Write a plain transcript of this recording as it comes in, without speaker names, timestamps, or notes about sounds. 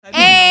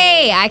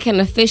today I can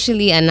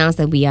officially announce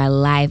that we are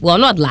live. Well,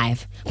 not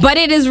live, but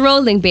it is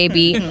rolling,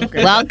 baby.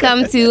 Okay.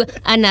 Welcome to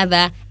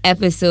another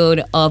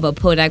episode of A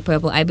Podak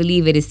Purple. I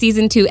believe it is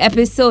season 2,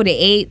 episode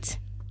 8.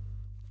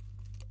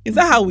 Is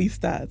that how we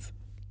start?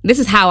 This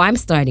is how I'm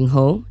starting,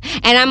 ho.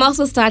 And I'm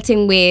also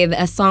starting with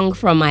a song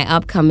from my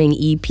upcoming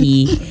EP,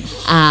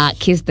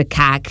 Kiss the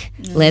Cack.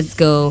 Let's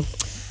go.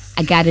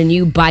 I got a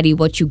new body,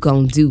 what you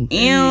gonna do?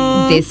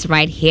 Ew. This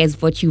right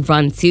here's what you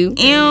run to.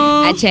 Ew.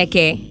 I check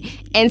it.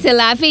 And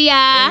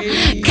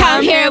Tilapia,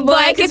 come here,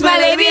 boy, kiss my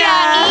labia.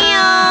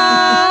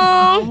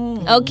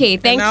 Okay,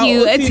 thank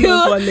you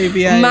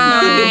to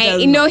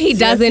my. No, he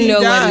doesn't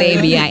know what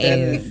labia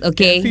is.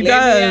 Okay, yes, he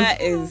does.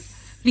 Is.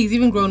 Please,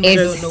 even grown men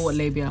don't know what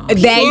labia are.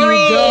 There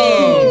you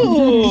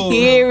go.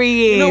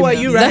 Period. You know what?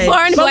 You're right. The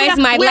foreign voice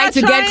might like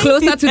to get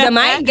closer to the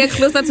mic. Get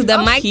closer to the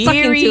mic.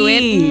 Talking to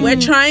it. We're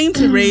trying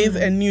to raise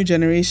a new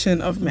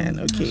generation of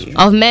men. Okay.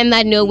 Of men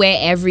that know where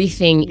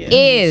everything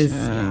is.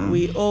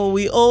 We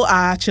owe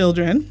our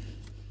children.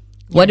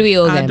 What do we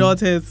owe them? Our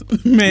daughters,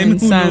 men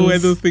who know where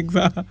those things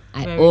are.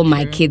 I owe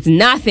my kids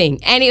nothing.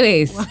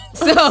 Anyways,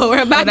 so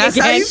we're back that's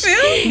again. how you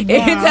feel?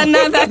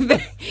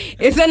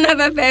 It's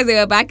another Thursday.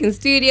 We're back in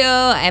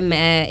studio.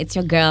 It's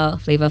your girl,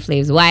 Flavor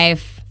Flav's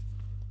wife,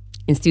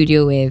 in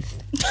studio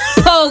with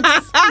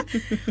Pokes.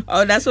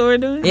 Oh, that's what we're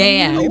doing?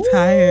 Yeah. I'm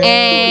tired.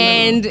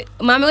 And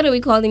Mama, what are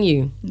we calling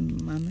you?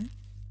 Mama.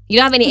 You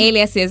don't have any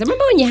aliases.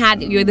 Remember when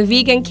you were the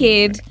vegan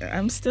kid?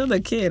 I'm still the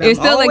kid. You're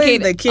still always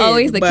the kid.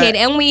 Always the kid.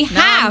 And we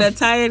have I'm the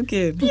tired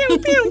kid.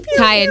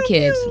 tired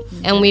kid.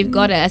 And we've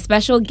got a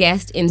special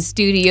guest in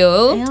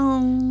studio.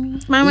 You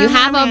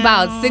have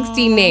about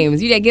 60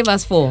 names. You dare give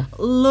us 4.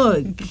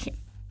 Look,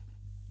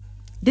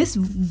 this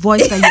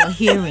voice that you're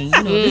hearing,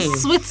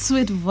 this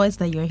sweet voice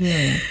that you're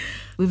hearing,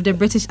 with the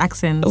British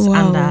accents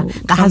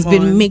that has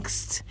been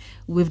mixed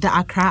with the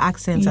Accra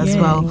accents as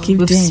well,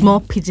 with small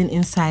pidgin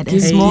inside and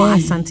small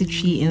Asante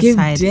tree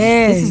inside.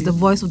 This is the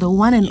voice of the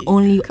one and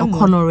only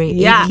Okonore,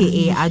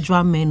 aka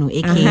Adwa Menu,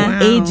 aka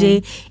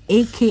AJ,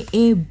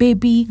 aka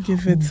Baby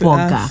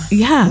Bugger.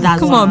 Yeah,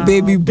 come on,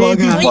 Baby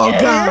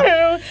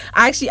Bugger.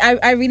 Actually,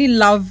 I really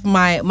love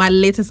my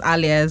latest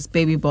alias,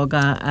 Baby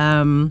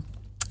Bugger.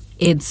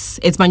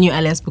 It's my new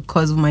alias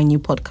because of my new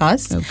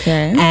podcast.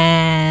 Okay.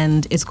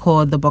 And it's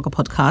called the Bugger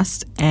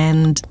Podcast.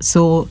 And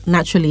so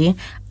naturally,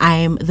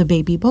 I'm the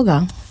Baby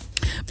Bugger.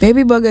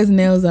 Baby Bugger's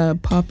nails are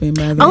popping,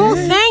 by the way. Oh,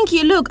 thank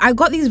you. Look, I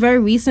got these very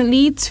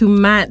recently to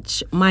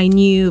match my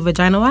new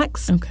vagina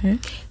wax. Okay.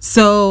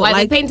 So Why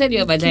they painted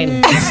your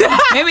vagina?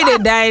 Maybe they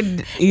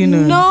died,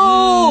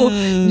 No.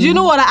 Do you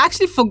know what? I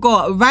actually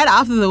forgot. Right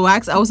after the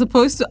wax, I was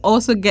supposed to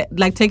also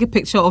take a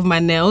picture of my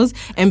nails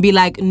and be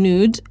like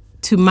nude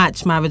to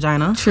match my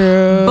vagina.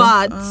 True.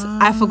 But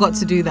I forgot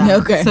to do that.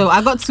 Okay. So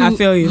I got to... I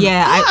feel you.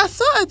 Yeah. I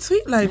saw a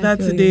tweet like that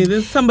today.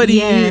 There's somebody...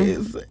 Yeah.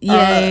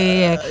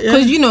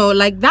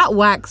 Because, that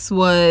wax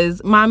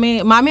was...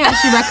 Mommy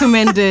actually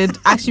recommended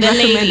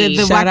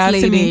the Shout out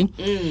wax to lady.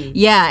 me.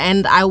 Yeah,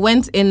 and I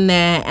went in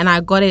there and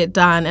I got it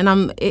done.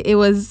 And it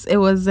was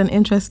an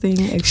interesting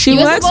experience. She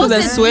works with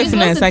a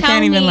swiftness. I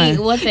can't even lie.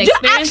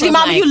 Actually,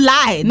 Mom, you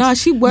lied. No,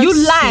 she works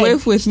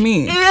swift with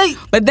me.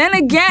 But then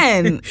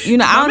again,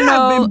 I don't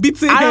know.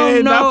 I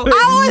don't know.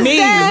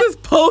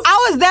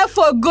 I was there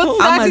for a good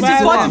 30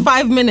 to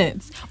 45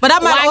 minutes. But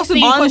that might also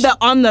be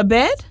on the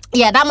bed.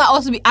 Yeah, that might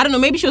also be. I don't know.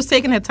 Maybe she was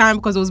taking her time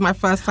because it was my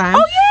first time. Oh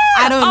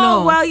yeah. I don't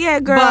know. Well, yeah,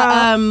 girl.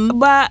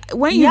 But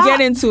when you get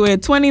into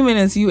it, 20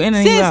 minutes, you in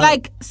and you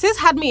out. Sis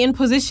had me in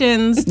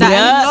positions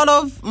that a lot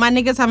of my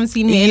niggas haven't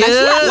seen me in.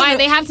 Why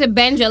they have to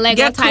bend your leg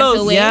all types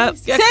of ways?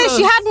 Sis,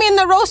 she had me in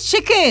the roast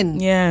chicken.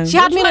 Yeah. She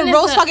had me in the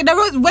roast fucking.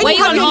 When you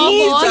have your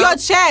knees to your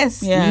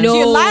chest, no. So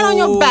you're lying on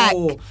your back.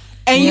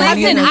 And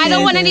listen, I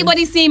don't want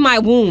anybody seeing my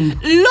womb.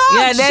 Look,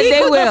 yeah,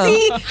 they will.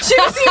 She could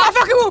see my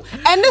fucking womb.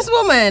 And this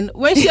woman,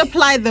 when she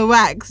applied the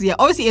wax,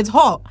 obviously it's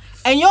hot.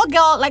 And your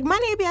girl, my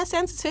labia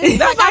sensitive.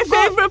 That's my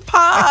favorite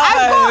part.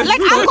 I've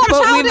got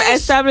childish. We've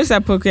established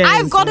that poker.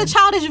 I've got a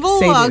childish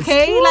vulva,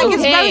 okay?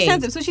 It's very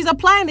sensitive. So she's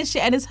applying this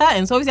shit and it's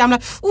hurting. So obviously I'm like,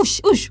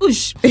 oosh, oosh,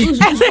 oosh.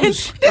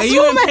 Are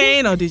you in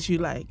pain or did you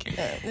like?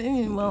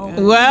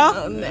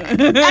 Well.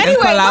 Anyway,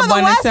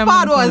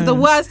 the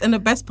worst and the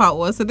best part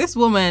was, so this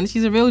woman,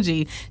 she's a real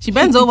G. She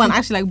bends over and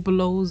actually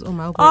blows on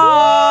my god.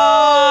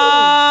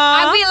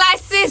 I'll be like,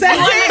 sis, you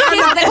want to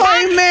kiss the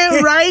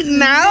appointment right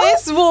now?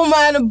 This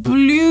woman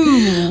blew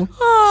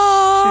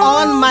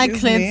on my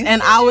clit, and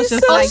I was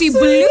just like, she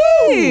blew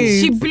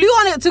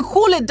on it to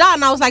cool it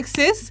down. I was like,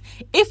 sis,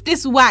 if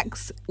this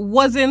wax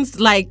wasn't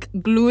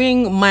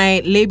gluing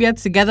my labia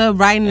together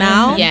right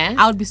now,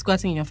 I would be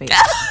squirting in your face.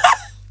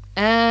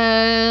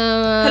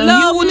 Hello,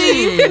 you would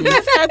leave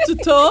head to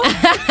toe.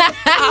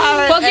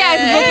 booking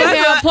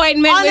their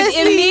appointment with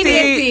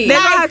immediacy. They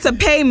don't have to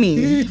pay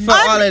me for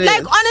all of this.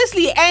 Like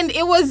honestly, and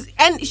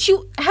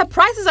her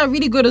prices are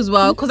really good as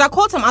well. Because I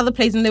called some other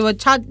place and they were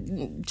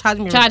charging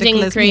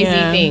ridiculous crazy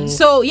things.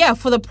 So yeah,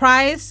 for the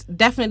price,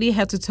 definitely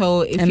head to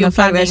toe. If and you're the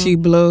fact that planning- she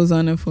blows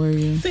on it for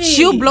you.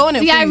 she'll blow on it.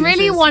 See, for I you,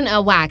 really sis. want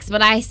a wax,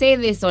 but I say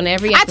this on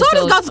every I episode.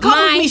 told this girl to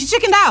come with me. She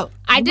chickened out.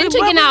 I didn't But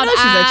chicken we out. know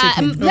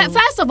she's a chicken.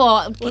 First of all,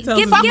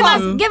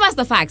 else give us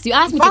the facts. You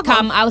asked me Fuck to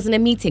come. off. I was in a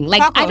meeting.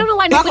 Like Fuck I don't know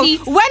why off. nobody.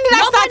 When did I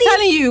start nobody-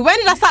 telling you? When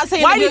did I start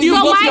saying? Why did you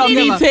So book why your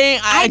didn't you- meeting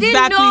I didn't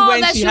exactly know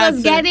when that she was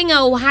had getting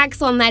a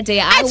wax on that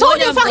day. I told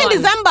you would've fucking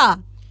gone.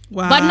 December.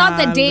 Wow, But not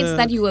the dates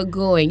that you were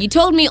going. You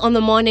told me on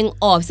the morning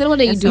off. So what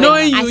are you doing?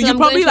 Knowing I you, said, you I'm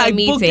probably going to a like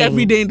booked meeting.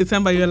 every day in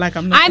December. You're like,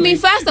 I'm not. I mean,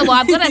 going. first of all,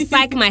 I've got to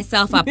psych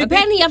myself up.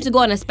 Apparently, you have to go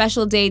on a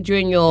special day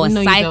during your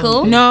No, you cycle.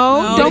 don't.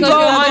 No, don't Because go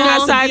you're on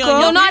not- her cycle.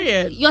 You're not.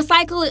 Period. Your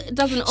cycle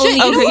doesn't only you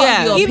know involve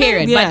what? your Even-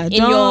 period, yeah, but in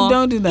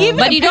don't do that. Even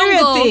But the you don't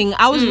period go- thing,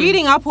 I was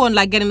reading up on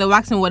like getting the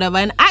wax and whatever,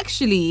 and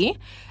actually,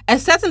 a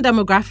certain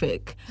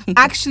demographic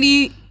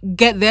actually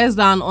get theirs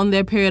done on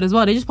their period as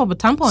well. They just pop a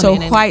tampon So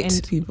in. white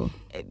people.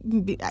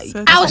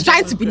 I was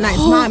trying to be nice,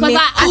 man.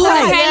 Because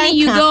apparently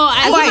you go.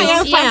 You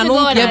have to go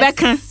on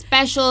Becca. a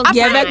special.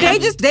 Yeah, time.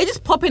 Becca. They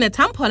just pop in a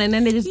tampon and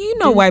then they just. You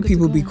know white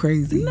people be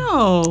crazy.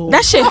 No.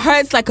 That shit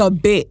hurts like a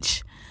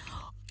bitch.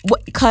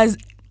 Cause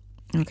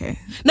okay.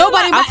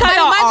 Nobody. I'll tell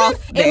y'all Imagine,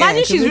 off there, imagine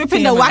 'cause she's it's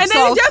ripping the TMI. wax And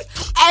then off. it just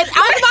And I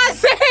was about to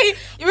say,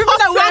 you're ripping the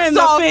pops her wax in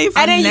the off, face.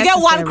 and then you get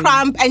one Unnecessary.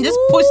 cramp and just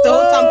push the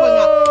whole tampon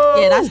out.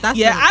 Yeah, that's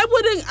Yeah, it. I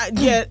wouldn't.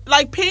 Yeah,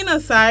 like pain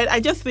aside, I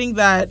just think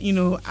that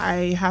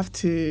I have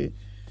to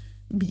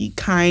be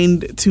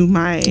kind to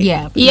my.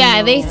 Yeah.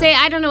 Yeah, they say,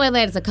 I don't know whether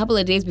it's a couple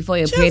of days before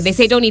your period. They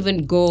say don't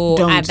even go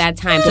Don't. at that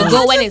time. So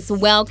go when it's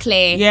well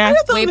clear. Yeah. I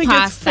just don't way think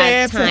past it's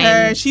fair that to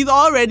her. time. She's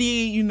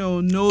already,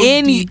 nose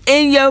In deep.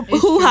 your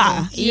hoo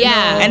ha.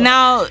 Yeah. And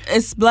now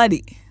it's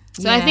bloody.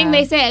 So I think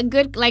they say a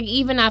good, like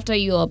even after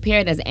your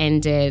period has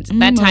ended,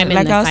 that time in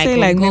like the I'll cycle, say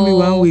like maybe go-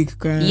 1 week.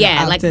 Girl,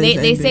 Yeah, like after they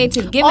it's say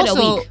ended. to give it a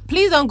Also, week.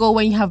 please don't go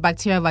when you have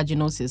bacterial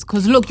vaginosis,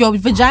 because look, your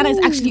vagina is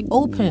actually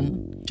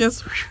open.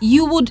 Just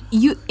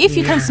If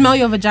you can smell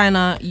your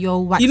vagina,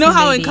 your waxing you know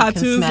how in baby can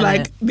cartoons smell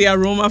like it. the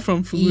aroma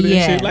from food and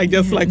Yeah. shit like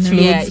just like floats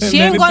Yeah, and she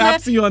then ain't it gonna.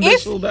 taps you on the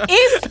shoulder.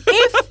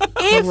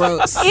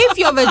 If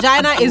your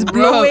vagina is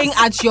blowing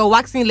at your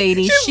waxing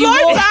lady, she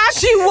blowing won't. back.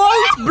 She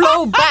won't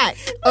blow back.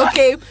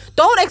 Okay,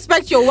 don't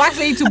expect your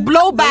waxing lady to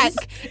blow back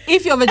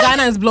if your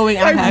vagina is blowing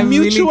at Like her.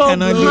 mutual really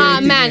cannot do blow.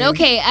 it. Man,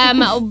 okay.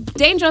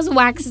 Dangerous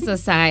waxes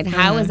aside,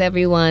 how has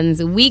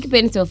everyone's week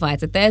been so far?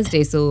 It's a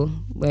Thursday, so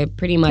we're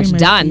pretty much much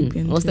done. deep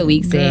into What's the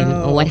week saying,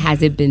 or what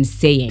has it been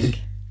saying?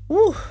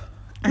 Woo.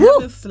 I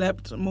haven't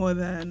slept more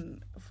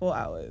than 4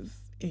 hours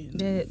in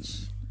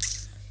Bitch.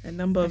 a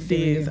number of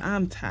days.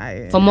 I'm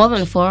tired. For more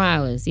than 4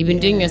 hours. You've been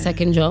doing your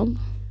second job?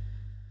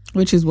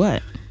 Which is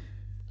what?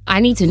 I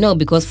need to know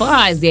because 4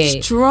 hours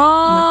there.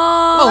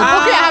 Strong.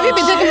 Oh, okay. Have you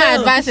been taking my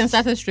advice and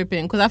started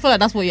stripping? Because I feel like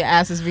that's what your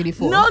ass is really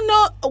for. No.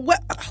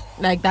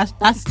 Like that's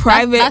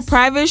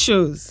Private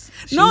shows.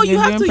 No, She's you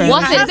been have to- doing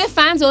What's private- it? Is it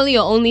fans only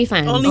or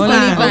OnlyFans?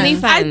 OnlyFans.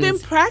 OnlyFans. I've been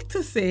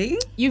practicing.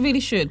 You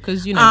really should,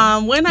 because you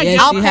know. When I Yes,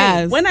 get she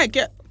has. when I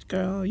get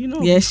girl, you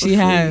know. Yes, for she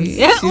has. free.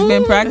 She's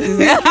been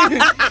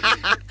practicing.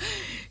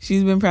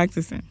 She's been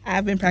practicing.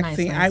 I've been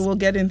practicing. Nice. I will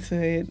get into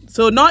it.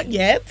 So not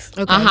yet.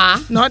 Okay.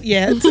 Not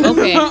yet.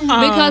 Okay.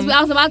 Because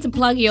I was about to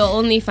plug your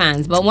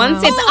OnlyFans, but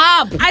once it's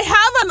up, I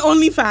have an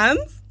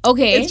OnlyFans.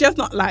 okay. It's just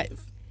not live.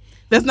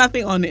 There's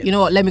nothing on it. You know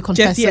what? Let me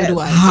confess. Just So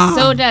do yet. I.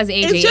 So does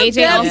AJ. It's just AJ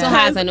there also because-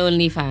 has an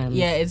OnlyFans.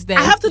 Yeah, it's there.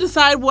 I have to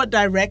decide what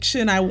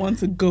direction I want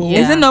to go. Yeah.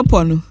 Is it not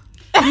porno?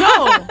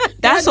 No,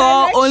 That's there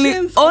all. are Only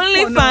directions of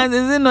porno. fans.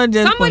 Is it not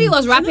just Somebody porno?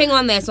 was rapping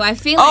on there, so I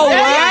feel Oh, like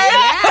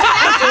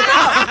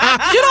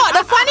You know what?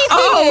 The funny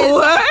thing is,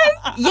 what?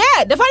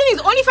 yeah, the funny thing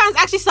is, OnlyFans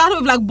actually started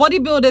with like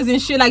bodybuilders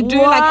and shit, like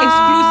doing like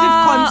exclusive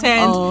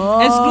content,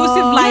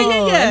 exclusive like,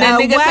 yeah. and then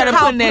niggas started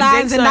workout putting their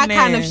plans dicks and on that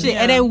kind of there. shit,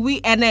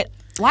 and then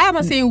why am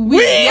I saying we?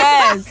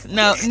 Yes.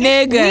 No,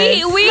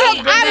 niggas. I'm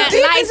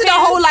deep into the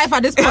whole life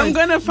at this point. I'm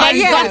gonna find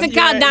exotic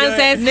out.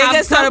 dancers Niggas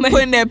have started come.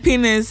 putting their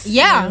penis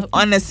Yeah.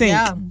 on the sink.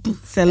 Yeah.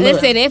 Salute.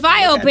 Listen, if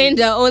I opened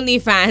the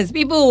OnlyFans,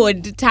 people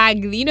would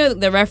tag,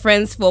 the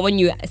reference for when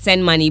you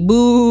send money.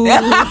 Boo.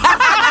 That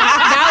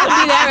would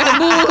be there.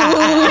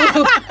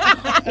 Boo.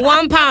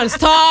 £1.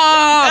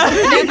 Stop.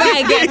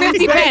 Never again.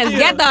 50 pence.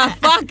 Get the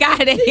fuck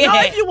out of here.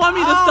 If you want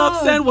me to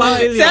stop, send 1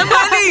 million. Send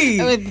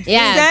money.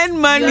 Yeah. Send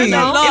money. No, if you want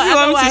me to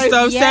otherwise-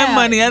 stop, Yeah. send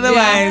money. Otherwise,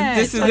 Yeah.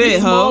 this is And it,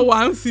 it's ho. more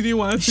one city.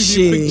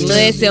 Shit.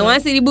 Listen,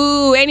 one city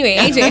boo. Anyway,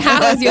 AJ,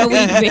 how has your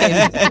week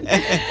been?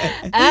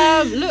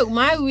 Look,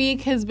 my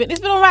week it's been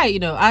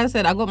alright, As I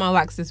said, I got my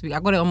wax this week. I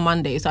got it on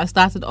Monday, so I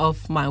started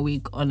off my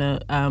week on a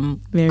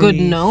Very good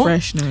note.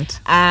 fresh note.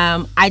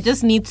 I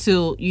just need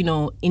to,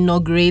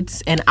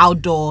 inaugurate and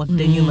outdoor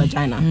the new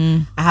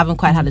vagina. I haven't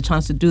quite had a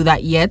chance to do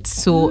that yet,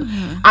 so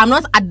I'm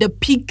not at the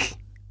peak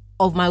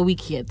of my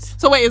week yet.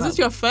 So wait, is this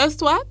your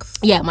first wax?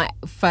 Yeah, my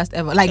first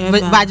ever. Like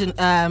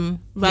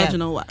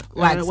vaginal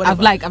wax.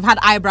 I've had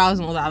eyebrows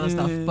and all that other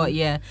stuff. But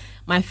yeah,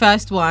 my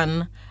first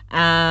one,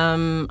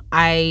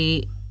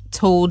 I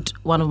told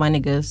one of my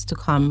niggas to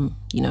come,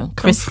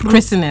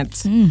 christen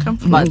it.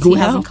 But he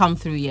hasn't come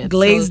through yet.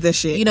 Glaze the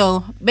shit.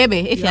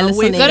 Baby, if you're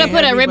listening. Gotta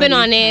put a ribbon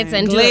on it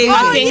and do a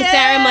cutting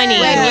ceremony.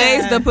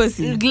 Glaze the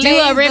pussy. Do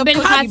a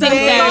ribbon cutting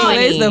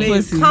ceremony. Glaze the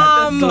pussy.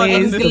 Come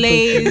and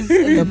glaze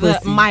the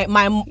pussy.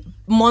 My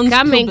month's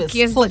come and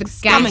kiss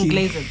the come and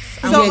glaze it.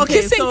 So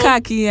kissing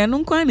khaki and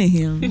unkwane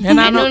here. And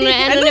I know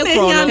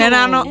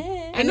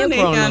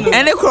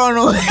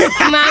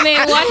Mommy,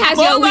 what has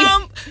your week?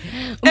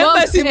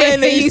 Embassy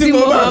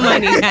more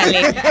money,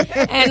 Charlie.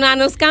 And I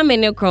know scam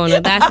in the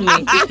corner. That's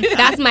me.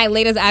 That's my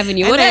latest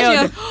avenue. What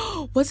is your?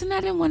 Wasn't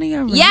that in one of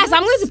your? Yes,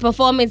 I'm going to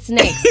perform it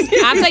next.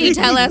 After you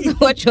tell us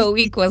what your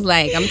week was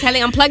like, I'm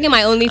plugging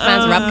my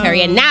OnlyFans rap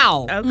career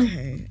now.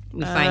 Okay,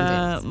 we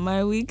find it.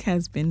 My week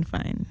has been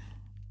fine.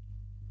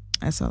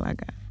 That's all I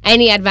got.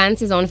 Any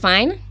advances on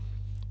fine?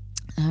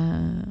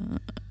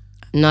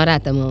 Not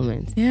at the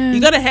moment. Yeah. You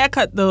got a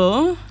haircut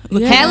though.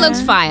 Hair looks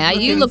fire.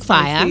 You look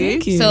fire.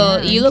 Thank you. So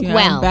you look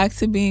well. I'm back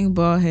to being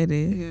bald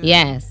headed. Yeah.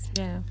 Yes.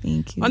 Yeah.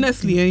 Thank you.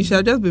 Honestly, you should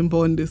have just been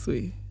born this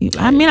way.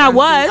 I mean, I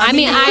was.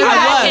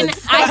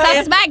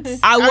 I suspect.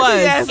 I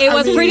was. It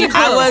was pretty cool.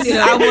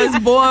 I was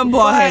born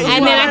bald headed.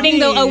 And then I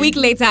think a week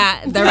later,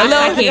 the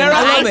rest came.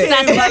 I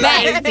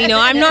suspect.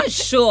 I'm not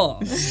sure,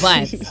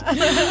 but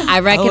I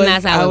reckon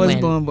that's how it went. I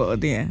was born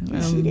bald. Yeah.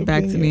 I'm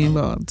back to being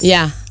bald.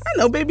 Yeah. I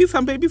know,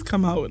 some babies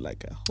come out with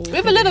like a whole.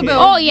 With a little bit.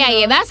 Oh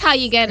yeah. That's how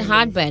you get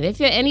heartburn. If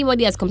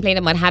anybody has complained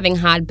about having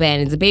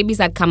heartburn, it's the babies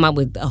that come up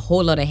with a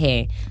whole lot of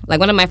hair. Like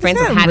one of my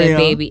friends has had a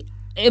baby.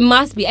 It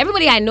must be.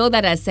 Everybody I know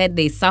that has said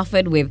they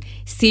suffered with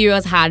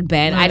serious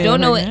heartball. I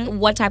don't know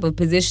what type of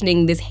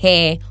positioning this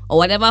hair or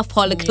whatever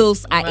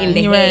follicles are in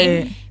the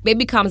hair.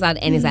 Baby comes out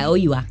and it's like, oh,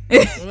 you are.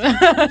 This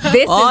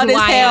all is this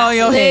why hair on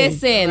your head.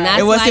 Listen,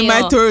 that's it was why in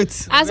my throat.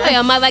 That's why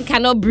your mother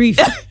cannot breathe.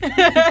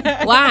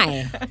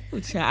 Why?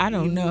 I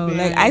don't know.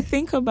 Like I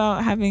think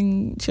about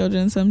having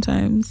children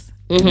sometimes.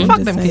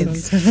 Fuck them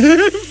kids.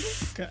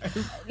 I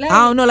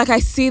don't know. Like I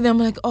see them,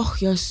 like, oh,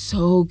 you're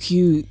so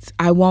cute.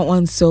 I want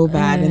one so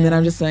bad, and then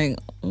I'm just like,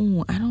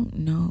 oh, I don't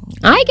know.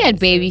 I get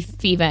baby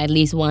fever at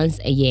least once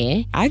a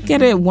year. I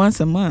get it once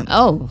a month.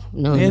 Oh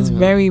no, it's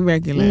very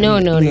regular. No.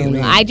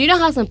 I do know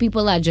how some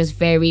people are just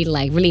very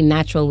really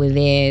natural with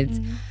it.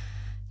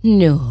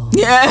 No.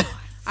 Yeah.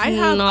 I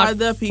have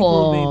other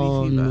people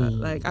baby fever.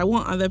 Like I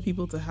want other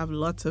people to have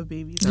lots of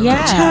babies.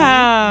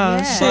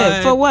 Yeah.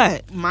 Shit. For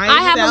what?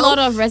 I have a lot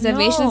of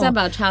reservations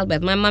about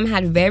childbirth. My mom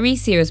had very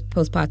serious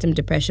postpartum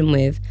depression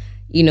with,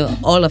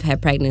 all of her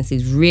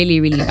pregnancies.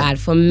 Really, really bad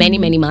for many,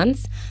 many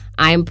months.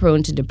 I'm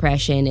prone to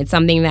depression. It's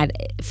something that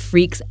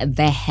freaks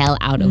the hell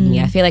out of me.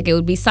 I feel like it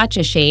would be such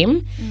a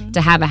shame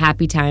to have a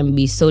happy time and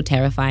be so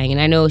terrifying.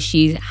 And I know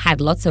she had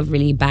lots of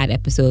really bad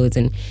episodes,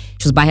 and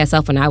she was by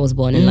herself when I was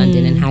born in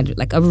London and had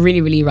like a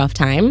really, really rough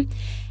time.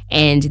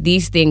 And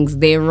these things,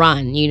 they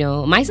run,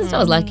 My sister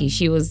was lucky.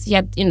 She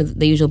had,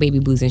 the usual baby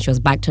blues, and she was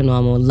back to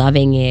normal,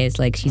 loving it.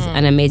 Like, she's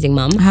an amazing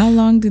mom. How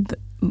long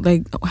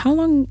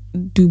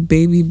do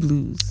baby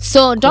blues?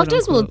 So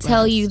doctors will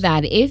tell you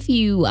that if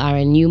you are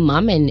a new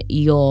mom and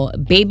your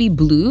baby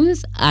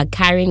blues are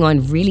carrying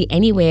on really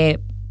anywhere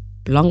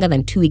longer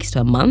than 2 weeks to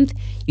a month,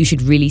 you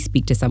should really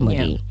speak to somebody.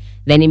 Yeah.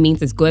 Then it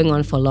means it's going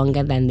on for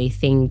longer than they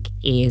think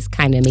is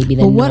kind of maybe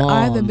the norm. What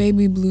are the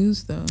baby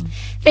blues though?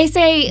 They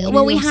say,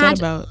 we had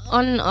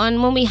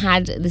on when we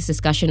had this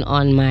discussion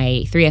on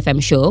my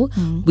 3FM show,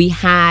 we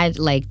had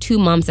like 2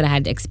 moms that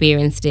had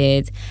experienced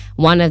it,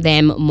 one of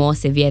them more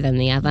severe than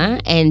the other,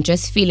 and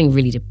just feeling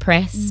really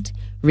depressed,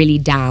 really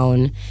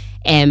down.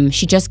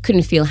 She just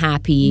couldn't feel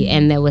happy,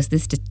 and there was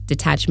this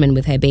detachment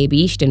with her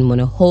baby. She didn't want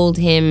to hold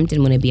him,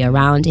 didn't want to be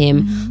around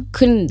him,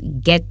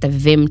 couldn't get the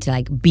vim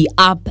to be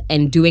up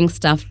and doing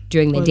stuff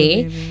during the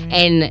day.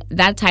 And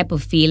that type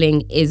of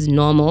feeling is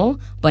normal,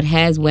 but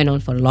hers went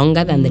on for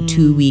longer than the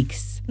 2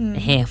 weeks.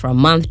 For a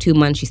month, 2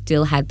 months, she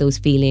still had those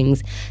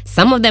feelings.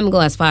 Some of them go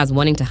as far as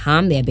wanting to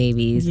harm their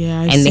babies,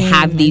 and they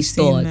have these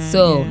thoughts.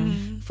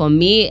 For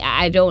me,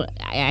 I don't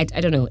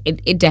know.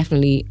 It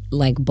definitely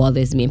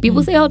bothers me. And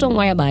people say, "Oh, don't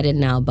worry about it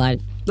now," but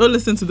don't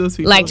listen to those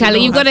people. Like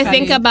Charlie, you've got to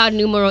think about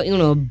numero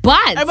uno.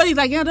 But everybody's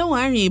like, "Yeah, don't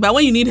worry." But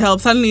when you need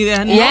help, suddenly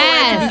they're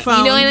yes, to be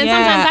found. and then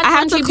sometimes that I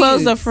have to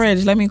close the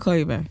fridge. Let me call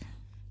you back.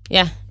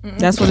 Yeah,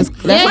 that's what's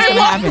gonna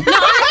happen.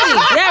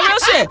 Yeah, real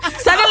shit.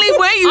 Suddenly,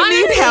 when you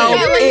need help,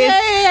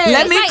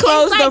 let me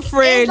close the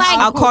fridge.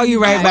 I'll call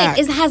you right back.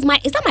 Is that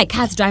my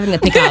cat's driving the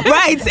pickup?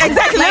 Right,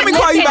 exactly. Let me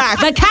call you back.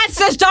 The cat's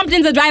just jumped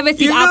in the driver's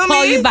seat. I'll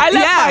call you back. I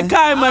left my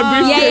car in my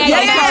briefcase. Yeah.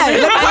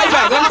 Let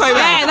me call you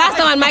back. Yeah, that's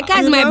the one. My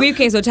cat's in my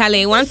briefcase, so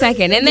Charlie, 1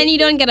 second, and then you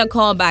don't get a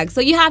call back.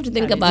 So you have to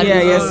think about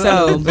it. Yeah,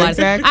 so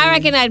exactly. I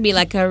reckon I'd be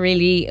like a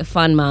really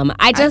fun mom.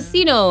 I just,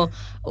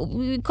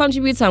 we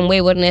contribute some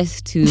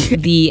waywardness to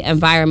the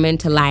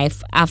environmental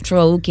life. After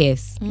all, who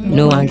cares?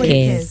 No one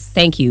cares.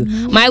 Thank you.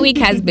 My week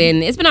has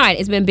been, it's been all right.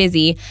 It's been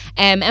busy.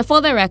 And for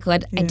the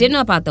record, I didn't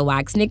know about the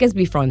wax. Niggas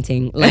be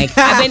fronting. Like,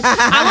 I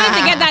wanted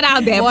to get that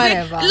out there.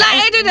 Whatever. Like,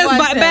 I did this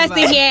best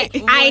thing here.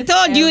 I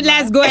told you,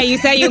 let's go, and you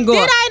said you go.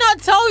 Did I not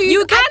tell you?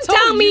 You can't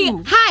tell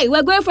me, hi,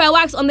 we're going for a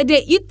wax on the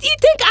day. You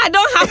think I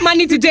don't have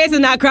money to chase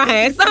in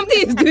Accra?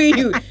 Something is doing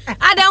you.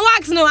 I don't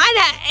wax, no.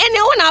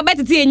 Anyone I'll bet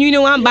to see and you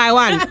know one by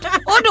one.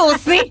 What do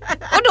see?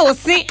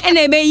 And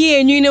they may hear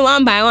and you know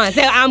one by one.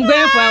 Say, I'm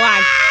going for a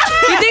wax.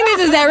 You think this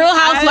is the Real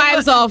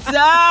Housewives of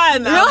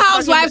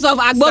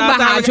Agbon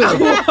Bahajo?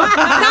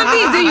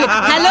 Something is doing you.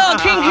 Hello,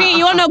 Kring,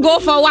 you want to go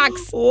for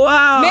wax?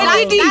 Wow.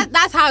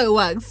 That's how it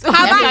works. That's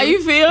how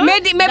you feel?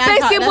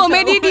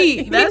 Medidi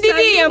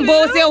and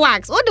Bo say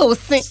wax. What do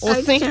see?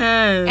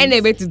 And they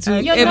bet to two.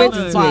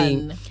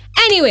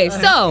 Anyway,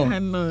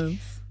 so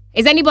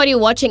is anybody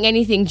watching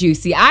anything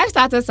juicy? I've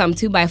started some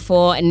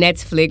 2x4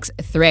 Netflix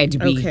thread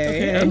B.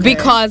 Okay.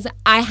 Because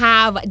I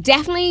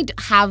definitely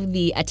have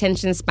the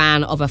attention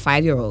span of a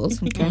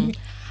 5-year-old. Okay.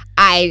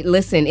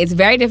 It's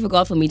very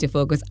difficult for me to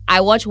focus.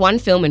 I watch one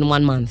film in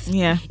 1 month.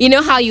 Yeah. You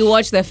know how you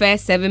watch the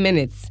first 7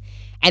 minutes?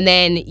 And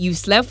then you've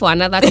slept for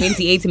another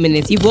 28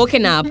 minutes. You've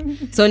woken up.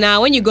 So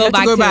now when you go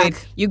back to it,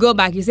 you go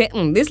back, you say,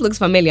 this looks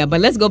familiar,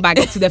 but let's go back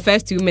to the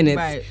first 2 minutes.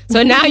 Right.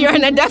 So now you're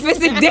in a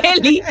deficit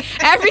daily,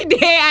 every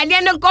day, and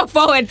then go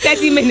forward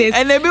 30 minutes.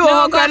 And then people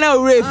walk around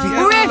now, you say,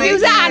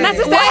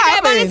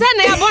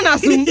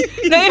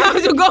 then you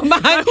have to go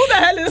back. Who the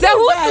hell is so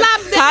who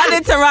slapped them? How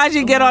did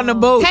Taraji get on the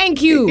boat?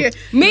 Thank you. Listen,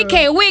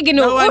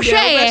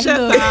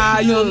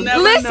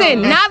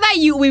 now that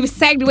we've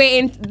segued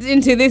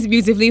into this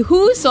beautifully,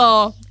 who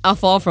saw A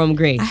Fall from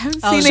Grace? I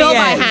haven't seen it Show yet.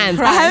 my hands.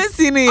 I haven't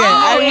seen it yet.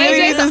 I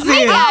really need to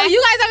see it. Oh,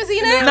 you guys haven't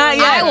seen it? Not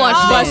yet. I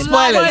watched But it.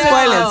 spoil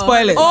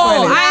it.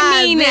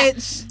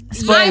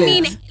 I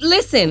mean,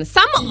 listen,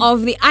 some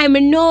of the, I'm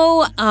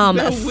no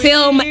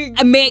film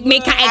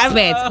maker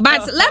expert,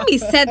 but let me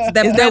set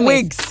the premise. The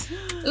wigs.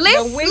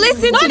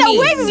 Listen to me. The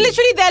wigs is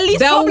literally their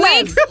least problem. The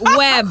wigs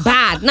were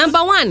bad.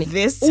 Number one,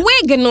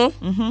 wig, no.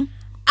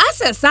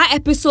 As a side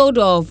episode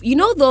of, you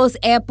know those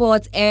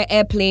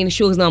airplane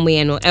shows now,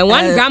 and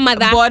one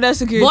grandmother, border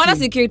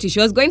security, she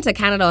was going to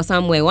Canada or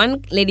somewhere,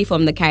 one lady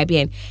from the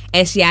Caribbean,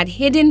 and she had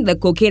hidden the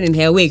cocaine in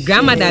her wig.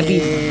 Grandmother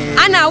B.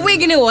 And her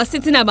wig was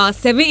sitting about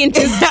 7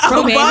 inches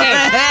from her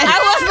head. I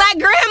was like,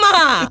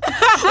 Grandma,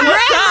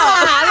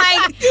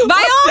 like,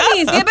 by all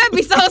means, you better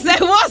be so sad.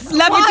 What's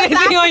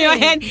levitating on your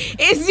head?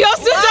 It's your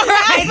suit of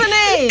right.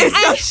 It's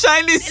a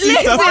shiny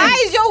suit of Why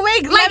is your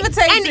wig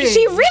levitating? And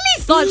she really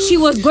thought she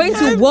was going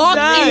to walk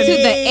into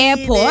the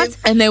airport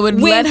and they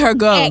would let her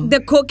go. The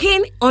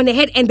cocaine on the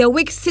head and the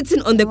wig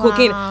sitting on the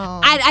cocaine.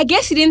 I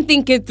guess she didn't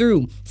think it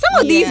through. Some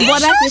of these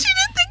borders, she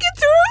didn't think it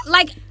through.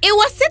 Like it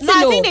was sitting. No,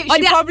 I think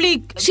she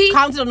probably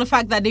counted on the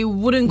fact that they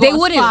wouldn't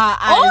go as far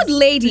as old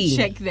lady to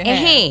check the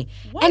hair.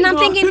 And I'm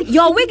thinking,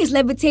 your wig is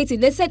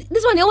levitating. They said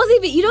this one. It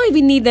wasn't even. You don't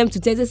even need them to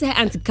test. They said,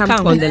 "Auntie, come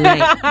on the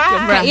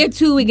line. You're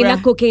 2 weeks in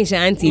that cocaine,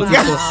 auntie." So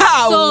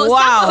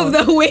some of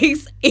the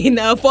wigs in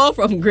A Fall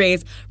from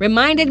Grace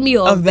reminded me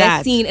of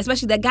that scene,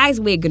 especially the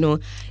guy's wig. You know,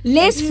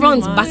 lace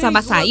fronts,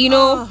 basa. You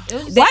know,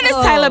 why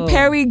does Tyler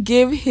Perry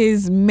give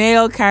his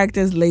male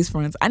characters lace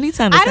fronts? I need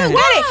to understand. I don't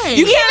get it.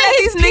 You can't let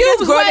these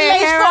niggas grow their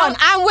hair out.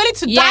 I'm willing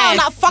to die on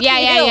that fucking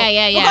hill.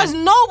 Because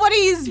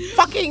nobody's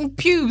fucking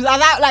pubes are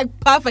that like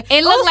perfect.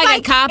 It looked like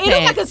a carpet. It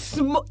looked like a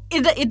small.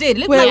 It did.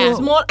 Look like a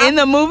small. In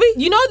the movie,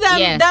 you know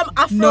them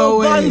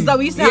Afro buns that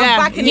we used to have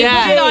back in the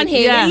day. On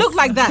his it looked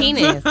like that.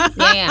 Penis.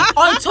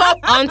 On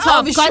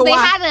top. Because they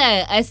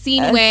had a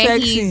scene where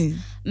he's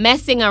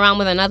messing around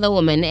with another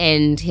woman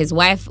and his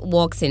wife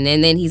walks in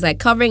and then he's like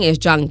covering his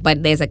junk,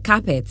 but there's a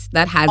carpet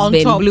that has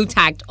been blue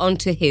tacked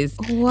onto his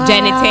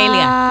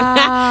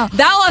genitalia. That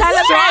was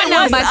straw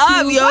number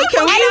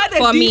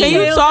 2 for me. Can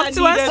you talk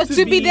to us?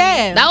 To be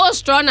there. That was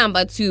straw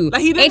number 2.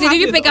 Hey, did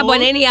you pick up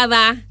on any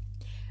other?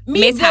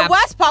 The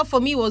worst part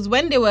for me was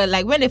when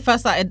they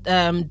first started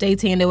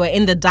dating and they were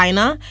in the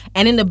diner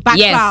and in the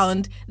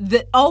background,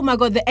 oh my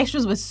god, the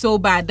extras were so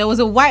bad. There was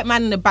a white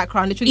man in the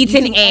background literally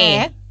eating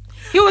air.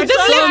 He was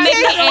just lifting. He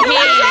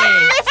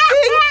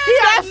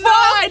had no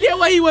idea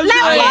what he was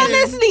doing.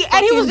 Honestly,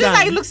 and he was just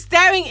like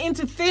staring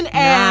into thin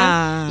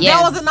air.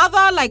 There was another,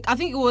 I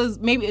think it was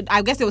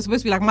I guess it was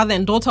supposed to be like mother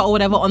and daughter or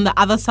whatever on the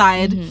other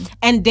side,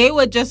 and they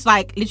were just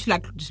literally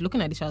just looking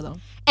at each other.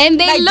 And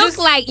they look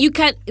like you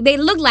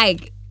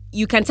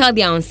can tell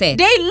they're on set.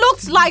 They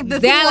looked like the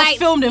thing was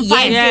filmed in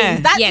 5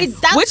 days.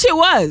 Which it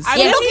was.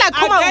 I looked like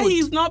I bet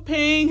he's not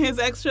paying his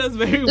extras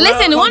very well.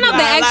 Listen, one of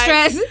the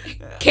extras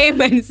came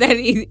and said,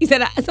 he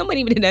said,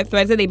 somebody even in that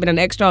thread said they've been an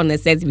extra on the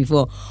sets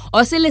before.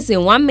 Or say,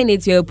 listen, 1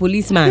 minute you're a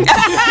policeman.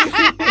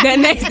 The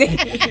next day,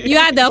 you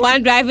are the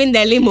one driving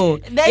the limo. You're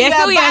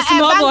a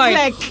small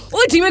boy.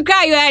 Oh, Jimmy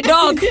cry, you're a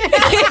dog.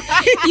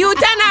 You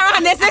turn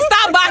around, they say,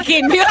 start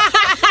backing.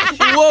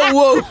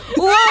 Whoa,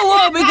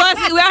 because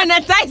we're on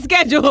a tight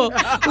schedule.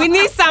 We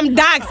need some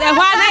ducks. And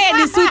why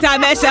not the suit I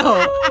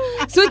measure?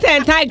 Suit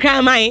and tie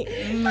grandma.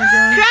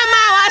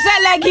 Grandma was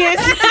her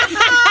leggings.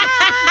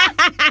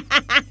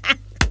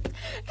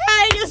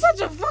 Hey, you're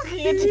such a fucking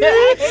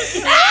idiot.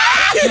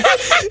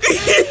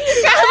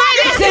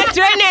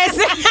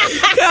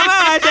 Come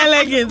on, watch your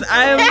leggings.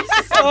 I am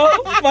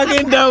so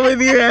fucking done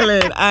with you,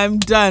 Helen. I'm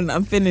done.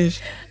 I'm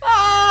finished.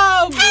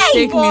 Oh,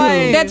 Take me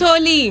home. That's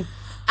only.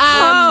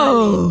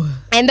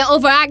 And the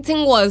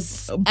overacting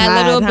was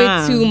Bad, a little bit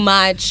huh? too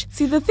much.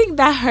 See, the thing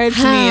that hurts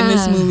me in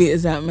this movie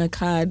is that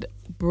Mehcad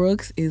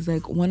Brooks is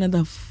like one of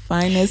the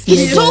finest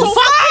He's niggas. so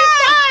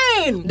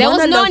fine. There One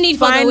was of no the need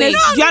for the finest- wig.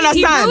 Do you understand?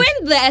 He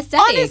ruined the aesthetic.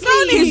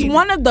 Honestly. He's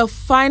one of the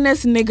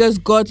finest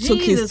niggas God took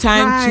his Jesus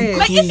time Christ. to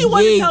Like, if you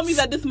want to create. tell me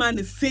that this man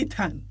is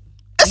Satan,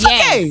 It's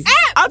okay.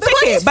 I'll take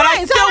it, but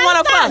I still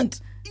want to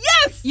fuck.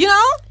 yes, You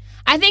know?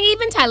 I think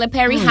even Tyler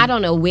Perry had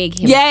on a wig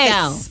himself.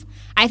 Yes.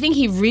 I think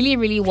he really,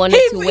 really wanted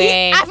to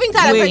wear. I think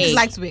Tyler Perry wigs. just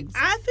likes wigs.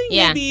 I think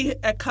Yeah. maybe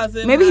a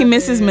cousin. Maybe he has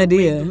misses a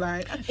Madea. wig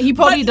line. He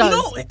probably But,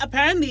 does. You know,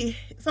 apparently,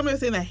 somebody was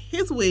saying that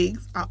his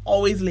wigs are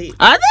always late.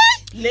 Are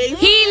they? Late.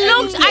 He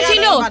looked, actually, I don't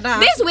know no, about that.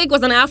 this wig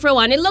was an Afro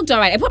one. It looked all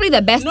right. Probably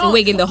the best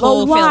wig in the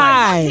whole film.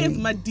 why? His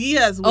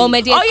Medea's wig. Oh,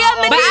 Medea. Oh, yeah,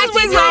 But Medea's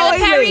actually, wigs are Tyler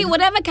always Perry, late.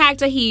 whatever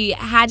character he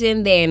had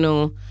in there,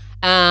 no.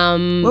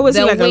 What was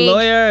he, the like a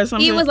lawyer or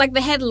something? He was like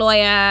the head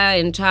lawyer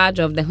in charge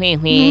of the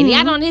He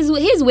had on his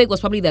wig was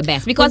probably the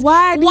best because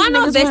why are these one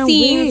of niggas the wearing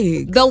scenes,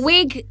 wigs? the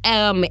wig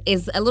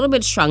is a little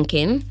bit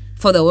shrunken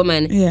for the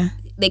woman. Yeah.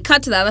 They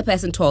cut to the other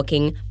person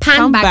talking, pan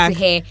Come back back. to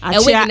her, Ah, a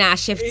wig chia. now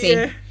shifting.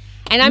 Yeah.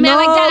 And I mean, No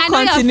like that.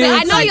 I know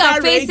continuity. you're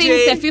Like Ray facing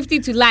J. 50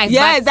 to life.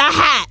 Yeah, but that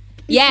hat.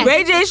 yes.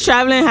 Ray J's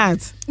traveling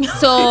hat.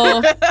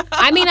 So,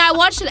 I mean, I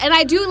watched it and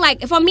I do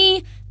like, for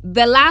me,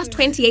 the last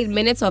 28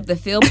 minutes of the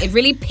film, it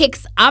really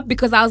picks up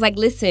because I was like,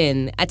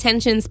 listen,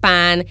 attention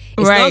span,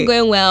 it's Right. not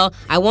going well.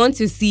 I want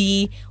to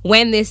see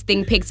when this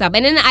thing picks up.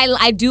 And then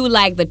I do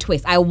like the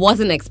twist. I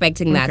wasn't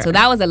expecting that. Okay. So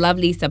that was a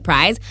lovely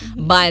surprise.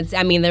 But,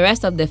 I mean, the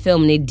rest of the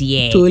film,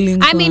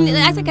 I mean,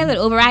 as I said,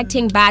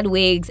 overacting, bad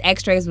wigs,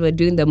 extras were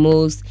doing the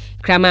most.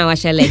 Krama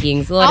washa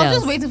leggings. What I was else?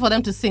 just waiting for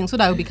them to sing so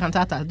that would be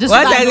cantata. Just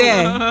What so is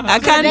that it? I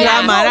can't Yeah.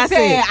 drama. That's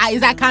it.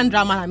 Is that can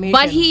drama that made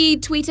But them. he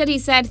tweeted, he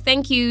said,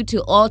 thank you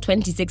to all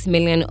 26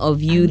 million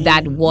of you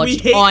that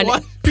watched hate on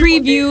what-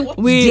 preview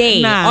We-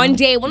 day. nah. On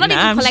day. Well, not Nah,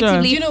 even I'm sure.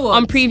 collectively, You know what?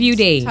 on preview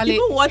day. Charlie,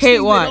 People watch Hate things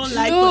they watch. don't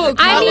like. look, for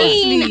the I color.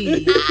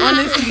 mean-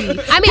 honestly. I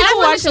mean, People I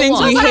watch watched things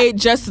we watch. hate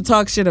just to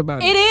talk shit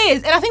about. It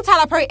is, and I think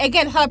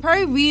Tyler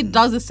Perry really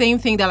does the same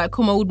thing that like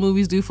Kuma Wood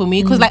movies do for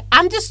me because like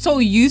I'm just so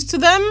used to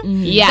them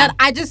Yeah.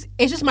 that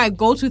it's just my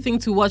go-to thing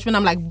to watch when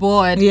I'm like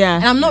bored, Yeah.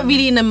 and I'm not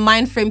really in a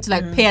mind frame to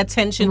like pay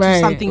attention to Right,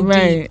 something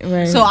right, deep.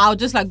 right. So I'll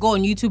just like go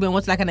on YouTube and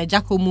watch like an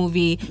Ejako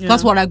movie.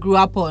 That's what I grew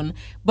up on.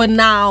 But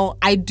now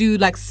I do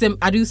like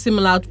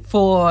similar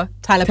for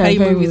Tyler Perry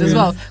Perry movies as movies.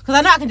 well because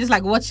I know I can just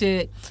like watch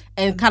it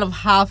and kind of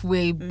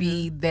halfway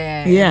be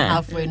there, Yeah. and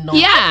halfway not. I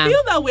Yeah.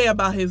 feel that way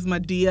about his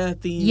Medea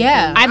theme.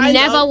 Yeah. I've I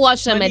never love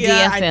watched a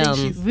Medea I think film.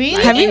 she's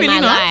Really? Have you in really my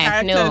not? life?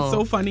 character No. is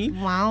so funny.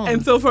 Wow.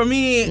 And so for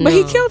me, But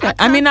he killed her.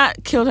 I mean,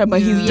 not killed her,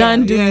 but he's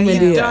done doing he's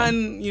Medea.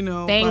 done, you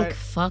know. Thank but-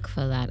 fuck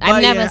for that. but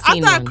I've never yeah,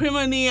 seen after one.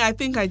 Criminy, I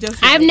think I just.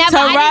 I've never,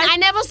 Taraj- I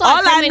never saw All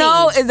I Criminy.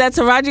 know is that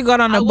Taraji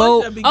got on I a watched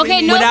boat. the beginning.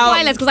 Okay, no without-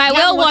 spoilers because I You will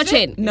haven't watch watched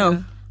it.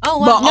 No. Oh,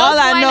 wow. But No all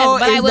I spoilers, know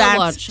but I is will that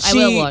watch. I she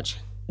will watch.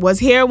 was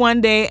here one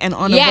day and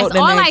on a Yes, boat the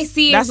all next. I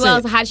see That's as well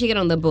it. is how she get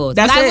on the boat.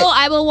 That's but it.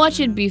 I will watch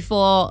it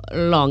before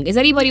long. Is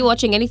anybody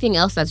watching anything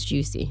else that's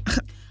juicy?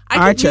 I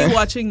Archer. keep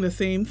watching the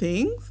same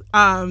things.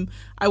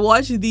 I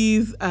watch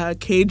these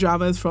K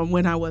dramas from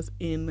when I was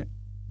in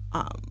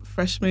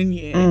freshman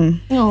year,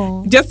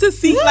 Oh. just to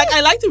see. Like,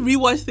 I like to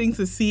rewatch things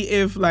to see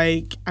if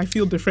like I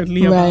feel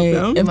differently about Right.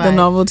 them. If the Right.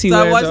 novelty So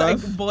I wears watched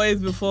off. like Boys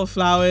Before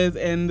Flowers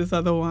and this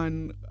other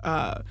one.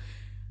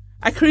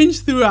 I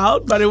cringed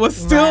throughout, but it was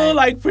still Right.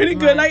 like pretty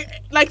good. Right.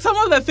 Like some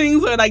of the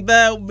things were like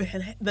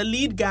the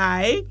lead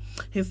guy.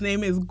 His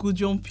name is Gu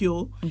Jong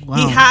Pyo. Wow.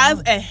 He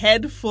has a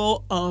head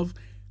full of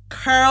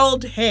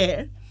curled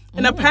hair,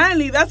 and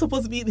apparently that's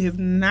supposed to be his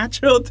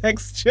natural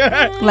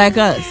texture. Like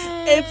us.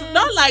 It's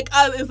not like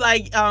us. It's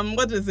like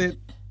what is it?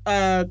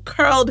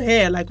 Curled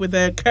hair, like with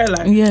a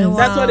curler. Yes.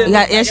 That's what it Yeah,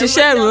 looks yeah, like. she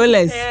shared Everybody else's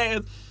rollers. hair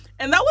is-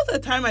 And that was a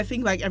time I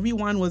think like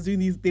everyone was doing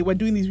these. They were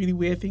doing these really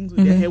weird things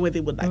with their hair, where they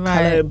would like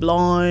color it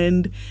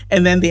blonde,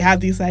 and then they had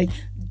these like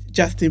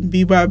Justin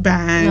Bieber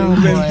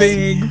bangs and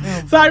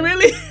things. So I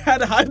really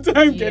had a hard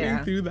time getting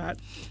through that.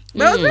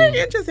 But it was very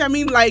interesting. I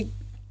mean, like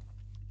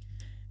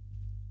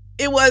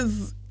it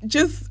was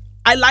just.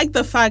 I like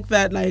the fact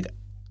that like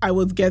I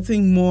was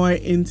getting more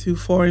into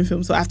foreign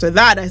films. So after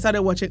that, I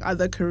started watching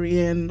other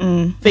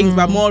Korean things,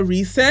 but more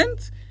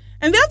recent.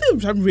 And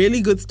there's some really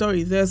good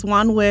stories. There's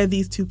one where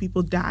these two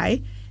people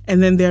die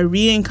and then they're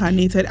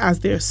reincarnated as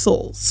their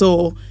soul.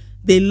 So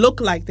they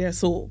look like their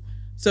soul.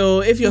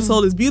 So if your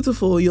soul is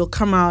beautiful, you'll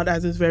come out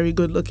as this very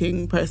good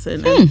looking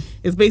person. And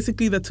it's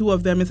basically the two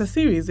of them. It's a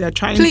series. They're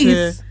trying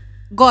Please. to...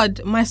 God,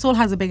 my soul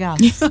has a big ass.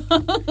 Can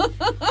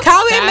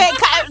we make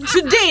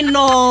today,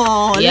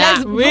 no. Yeah.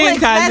 Let's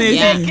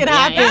Reincarnation. make it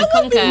happen.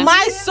 conquer.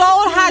 My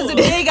soul has a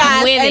big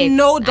ass with and it.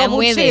 no I'm double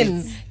with chin.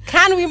 it.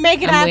 Can we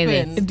make it I'm with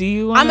happen? it. Do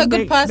you? I'm a wanna good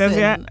make- person. does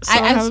your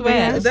soul I have a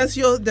swear.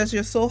 big Does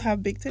your soul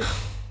have big tits?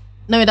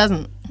 No, it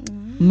doesn't.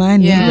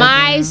 Mine. Yeah.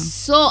 My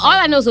soul, all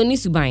I know is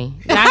Onisubai.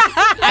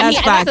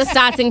 That's a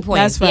starting point.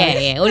 That's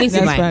facts. Yeah, Onisubai.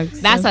 That's facts.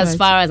 That's That's as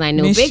far as I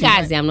know. Miss Big you.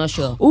 eyes, I'm not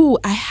sure. Ooh,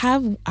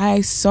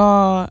 I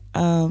saw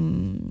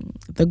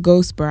The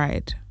Ghost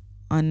Bride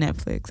on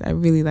Netflix. I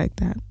really like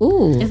that.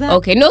 Ooh. Is that-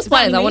 Okay, no is that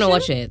spoilers. I want to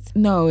animation? watch it.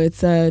 No,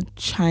 it's a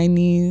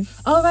Chinese.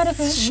 Oh, right,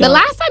 okay. The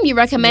last time you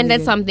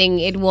recommended something,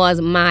 it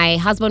was My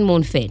Husband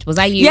Won't Fit. Was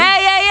that you?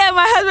 Yeah.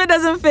 My husband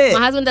doesn't fit. My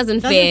husband doesn't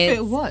Doesn't fit.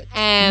 fit what?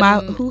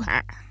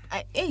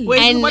 Wait,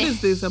 And- what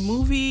is this? A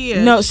movie?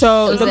 No,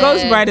 so It was The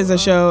Ghost a- Bride is a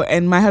show,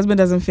 and My Husband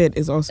Doesn't Fit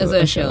is also Is a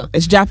a show. show.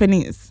 It's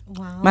Japanese.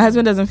 Wow. My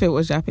Husband Doesn't Fit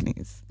was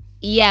Japanese.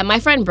 Yeah, my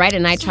friend Brett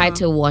and I tried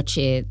to watch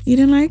it. You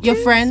didn't like Your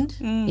it? friend?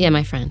 Yeah,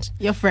 my friend.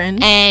 Your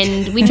friend?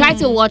 And we tried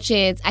to watch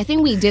it. I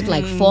think we did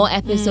like 4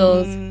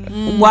 episodes.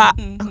 What?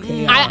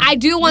 Okay. I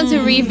do want to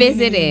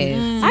revisit it.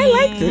 I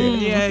liked it.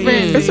 Yeah,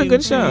 It's a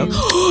good show.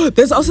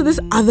 There's also this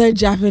other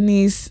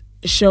Japanese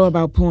show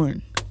about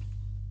porn.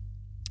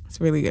 It's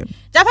really good.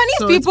 Japanese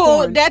So it's people,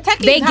 porn. they're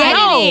technically They get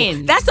it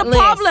in. That's the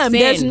problem. Listen.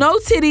 There's no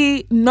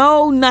titty,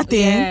 no nothing,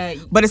 Yeah.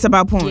 but it's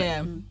about porn.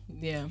 Yeah.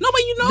 Yeah. No, but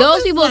you know Those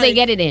this, people, they like,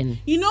 get it in.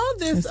 You know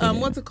this?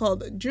 What's it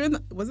called? During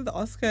was it the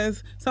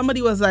Oscars?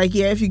 Somebody was like,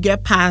 "Yeah, if you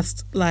get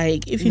past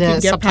if you The can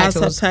get past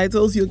subtitles.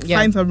 subtitles, you Yeah.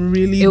 find some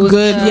really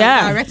Good, stuff."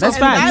 yeah. Director That's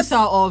and facts. producer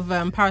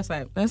of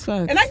Parasite. That's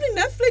fine. And I think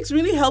Netflix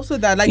really helps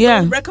with that. Like,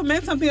 Yeah. they'll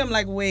recommend something. I'm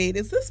like, wait,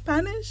 is this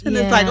Spanish? And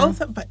Yeah. it's like, oh,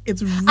 but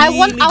it's really I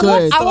want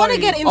good. to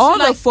get into All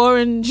the like,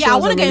 foreign shows yeah, I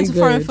want are to get really into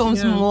foreign good.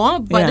 films Yeah.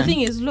 more. But Yeah. the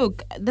thing is,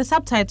 look, the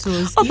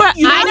subtitles. Oh, but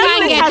You know, I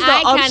Netflix can't has the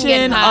get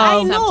option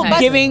past of subtitles.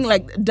 giving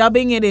like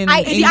dubbing it in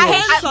I English.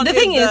 hate the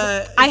thing is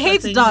I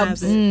hate thing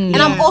dubs, has it. and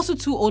I'm also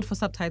too old for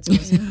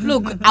subtitles.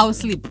 Look, I'll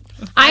sleep,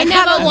 I never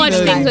cannot watch do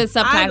things that. with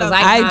subtitles. I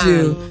I can't.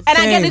 do. and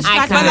I get Same.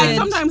 distracted. But like can't.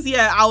 sometimes,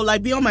 I'll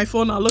like be on my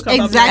phone. I'll look up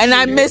Exactly. And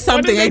I miss What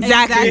something. is it?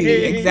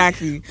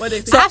 Exactly. What is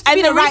it? So It has to be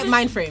and the right reason-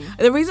 mind frame.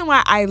 The reason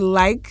why I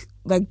like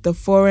the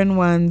foreign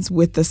ones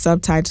with the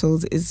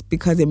subtitles is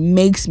because it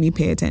makes me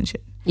pay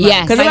attention.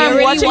 Yeah, Because so if you're I'm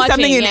really watching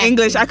something in yeah.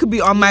 English, I could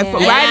be on my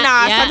phone. Yeah. Right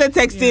now, Yeah. I started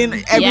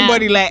texting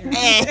everybody like, Yeah,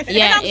 And I'm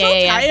yeah, so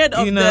yeah. tired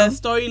of You know? the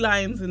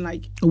storylines and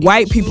like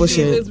White people movies.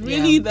 shit. It's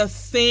really the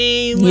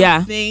same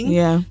Yeah. thing.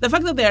 Yeah. The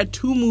fact that there are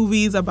 2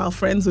 movies about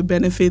friends with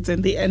benefits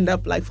and they end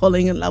up like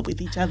falling in love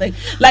with each other,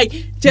 like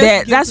just That-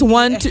 gives that's me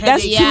one. a Too,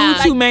 that's headache. Yeah.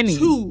 too many.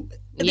 2.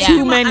 Yeah. Too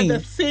At many. the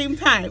same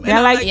time. And They're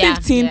I'm like Yeah.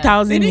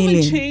 15,000 they didn't even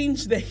million.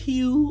 change the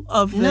hue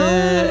of the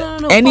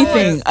No.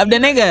 Anything of the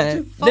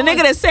nigga. The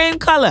nigga the same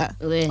color.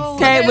 Listen.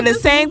 Okay, There's with the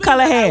this same movie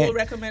color that I hair. will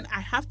recommend. I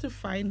have to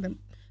find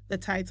the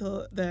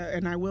title,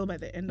 and I will by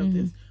the end of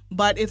Mm-hmm. this.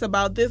 But it's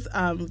about this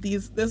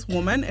this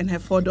woman and her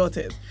 4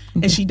 daughters,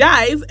 and she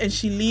dies and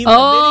she leaves.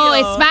 Oh, a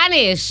video. it's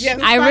Spanish. Yeah,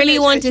 it's I really Spanish,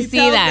 want and to she see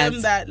tells that.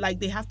 them that like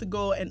they have to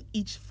go and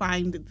each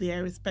find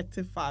their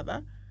respective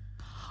father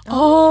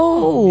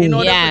Oh, in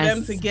order Yes. for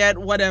them to get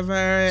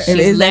whatever. It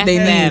is that Left they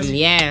them. need.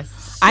 Yes.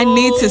 I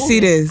need to see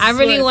this. I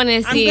really want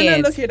to see I'm gonna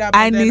it. look it up.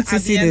 I and then need to at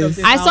the see end of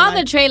this. I I'll, saw like,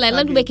 the trailer. It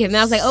looked plug wicked, and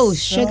I was like, "Oh,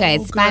 So sugar,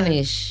 it's good.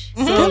 Spanish."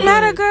 Don't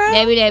matter, girl.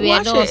 Debbie,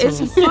 Watch it. It's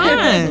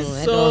adorable.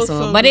 fun.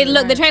 So But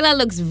good. the trailer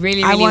looks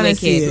really, I really want to wicked.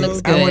 see it.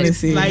 Looks I want to good.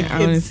 see Like, it. I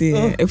want to it's- see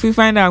ugh. it. If we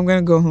find out, I'm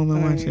gonna go home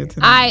and watch it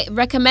tonight. I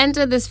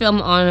recommended this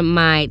film on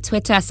my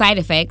Twitter Side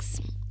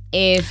Effects.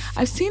 If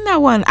I've seen that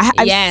one. I've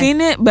Yes.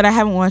 seen it, but I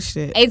haven't watched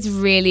it. it's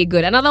really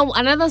good,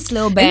 another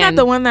slow burn. Isn't that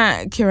the one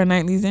that Keira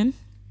Knightley's in?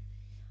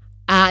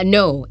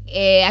 No,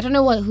 I don't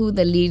know who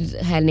the lead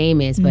her name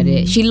is, but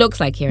she looks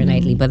like Keira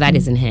Knightley, but that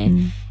isn't her.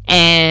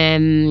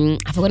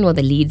 I forgot what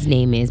the lead's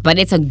name is, but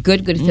it's a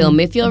good film.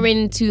 If you're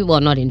into, well,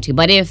 not into,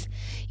 but if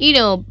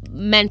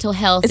mental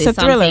health It's is a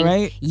thriller, something,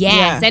 right?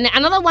 Yes, Yeah. and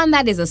another one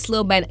that is a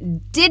slow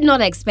burn. Did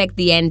not expect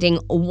the ending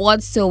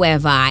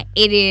whatsoever.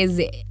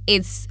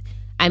 It's.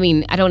 I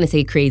mean, I don't want to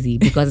say crazy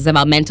because it's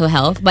about mental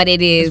health, but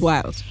it is. It's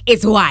wild.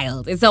 It's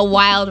wild. It's a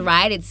wild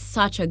ride. It's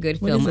such a good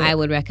film. is it? I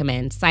would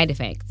recommend. Side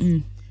Effects.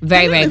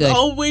 Very, very It's good.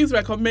 always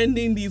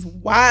recommending these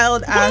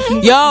wild ass.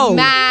 Yo,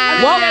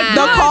 Man. what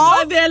the call?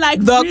 But they're like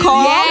The really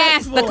call?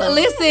 Yes, stressful.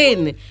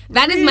 listen.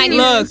 That is my new.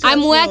 Look.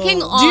 I'm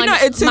working on Do you know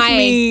it took my.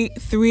 me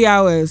 3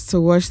 hours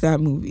to watch that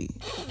movie?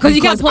 Because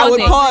you can't pause I would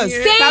it. pause.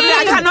 Same.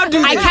 I cannot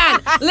do I this.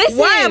 can't. Listen.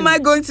 Why am I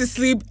going to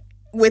sleep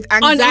with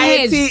On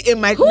anxiety edge. in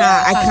my? Nah,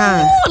 I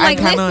can't. Like,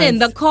 I cannot. listen,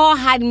 the call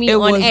had me It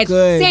on was edge.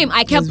 good. Same.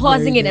 I It kept was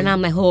pausing very it, and good.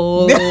 I'm like,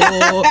 oh,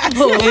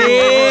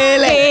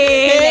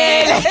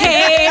 Really?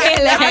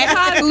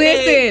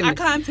 Listen, I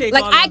can't take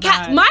like all I of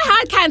can't. that. My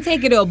heart can't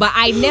take it all. But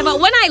I never.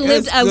 When I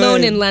lived It's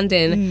alone good. in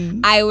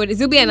London, I would.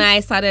 Zubi and I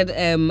started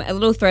a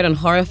little thread on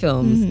horror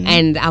films,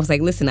 and I was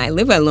like, listen, I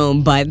live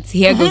alone, but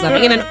here goes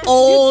I'm in an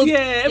old,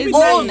 Yeah, every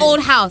time.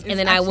 old house, and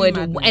then I would,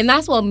 and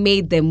that's what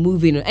made the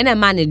movie. And I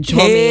managed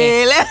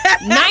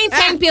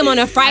 9-10 p.m. on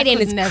a Friday,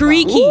 and it's never.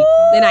 creaky.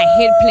 Then I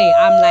hit play.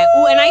 I'm like,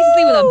 ooh, and I used to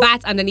sleep with a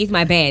bat underneath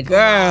my bed. Girl,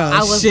 I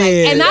was shit.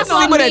 like, and that's what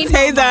Sleep with a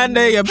made- taser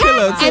under your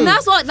pillow too. And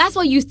that's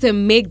what used to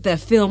make the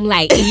film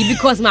like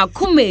because my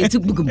kume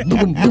took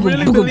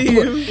really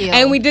believe. Yeah.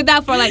 and we did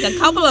that for like a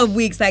couple of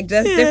weeks, like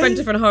just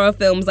different horror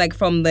films, like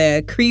from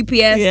the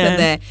creepiest to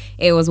the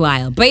it was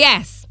wild. But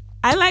yes,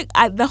 I like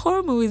the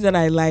horror movies that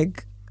I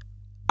like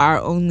are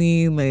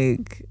only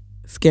like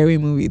scary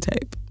movie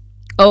type.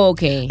 oh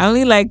okay. I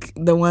only like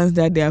the ones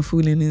that they are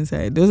fooling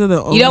inside. Those are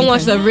the only. You don't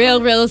watch kind. the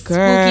real spooky.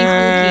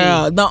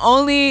 Girl, the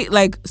only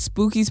like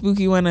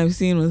spooky one I've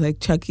seen was like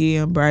Chucky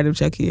and Bride of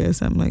Chucky or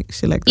something like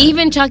shit like that.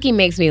 Even Chucky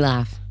makes me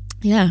laugh.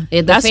 yeah,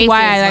 The that's face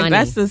why is I like. funny.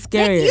 That's the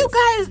scariest.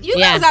 You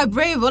Yeah. guys are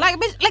brave. Like,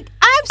 bitch, like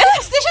I'm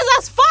superstitious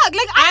as fuck.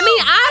 Like, I mean,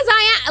 as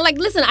I am, like,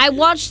 listen, I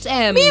watched me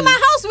and my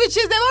house witches,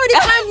 they've already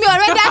timed me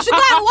already. I should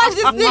go and watch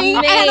this thing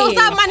and then they'll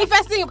start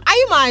manifesting. Are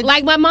you mad?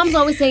 like my mom's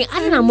always saying,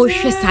 I don't know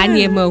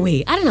more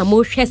way. I don't know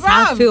more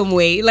Bruv. film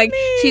way. Like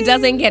she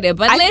doesn't get it.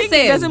 But I listen,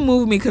 think it doesn't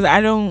move me because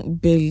I don't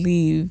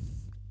believe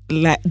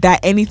like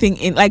that anything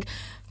in like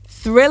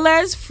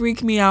thrillers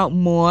freak me out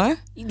more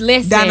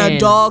listen. than a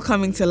doll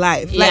coming to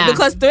life. Like Yeah.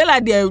 because thriller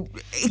there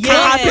it can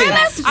happen.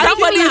 Thrillers freak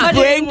Somebody's me out.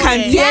 brain can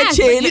tear Yes,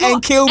 chain you know,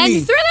 and kill me.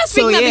 And thrillers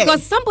freak So, me out yeah.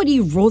 because somebody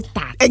wrote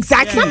that.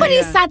 Exactly.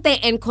 Somebody sat there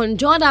and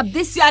conjured up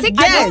this sick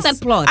yes.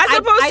 twisted plot. As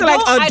opposed to like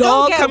a I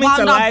doll don't get coming to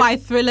wound up life. by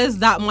thrillers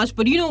that much,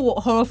 but you know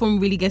what horror film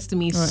really gets to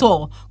me?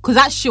 Saw, because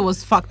that shit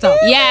was fucked up.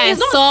 Yeah, It's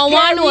not Saw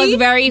one scary, was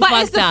very but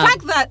fucked it's the up.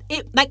 fact that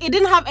it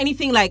didn't have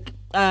anything like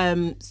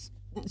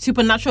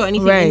supernatural or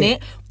anything Right. in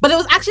it, but there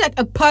was actually like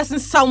a person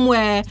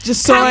somewhere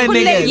Just sawing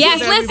calculating niggas. Yes,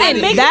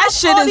 listen. making That up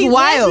shit all is these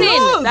wild.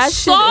 Listen, That shit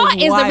Saw is is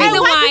the wild. reason And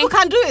white why. people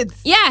can do it.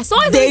 Yeah, Saw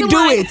is the They reason do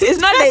why. it. It's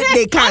not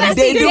they can.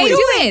 Honestly, They do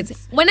it.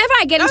 Whenever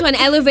I get into an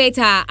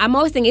elevator, I'm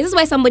always thinking, this is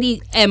why somebody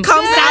Comes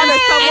down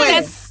and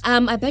somewhere. says,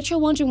 I bet you're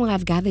wondering why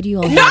I've gathered you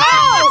all here. No!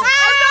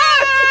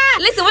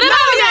 Listen, whenever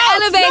I'm in an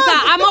elevator,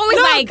 I'm always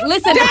like,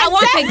 listen, I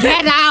want to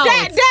get out.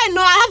 Then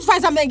no, I have to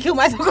find something and kill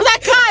myself because I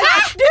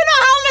can't. Do you know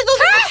how much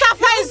those people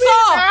suffer in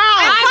Saw?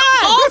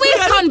 I'm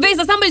always convinced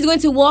that somebody's going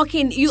to walk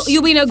in.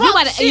 You'll be in a group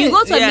and you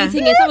go to a Yeah.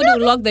 meeting and somebody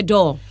will lock the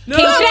door. No.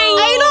 King No. Chang,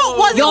 I know,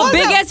 was it- your was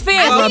it- biggest fear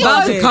I is think it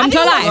about was- to come I to think it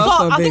was life.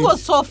 Saw- I think it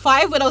was Saw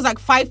 5 where there was like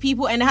 5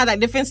 people and they had like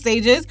different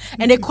stages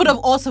and they could have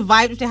all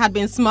survived if they had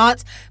been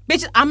smart.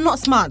 Bitch, I'm not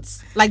smart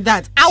like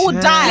that. I would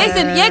die.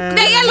 Listen, they lock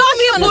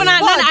me up and then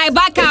I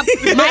back up.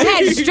 My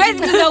head straight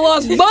into the wall.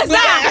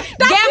 Bossa,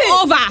 game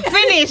over,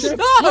 finish.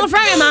 No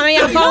friend, mommy,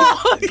 I'm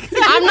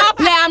not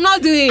playing. I'm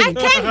not doing. I can't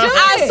do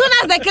As it. soon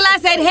as the killer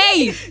said,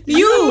 "Hey,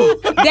 you,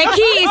 the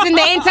key is in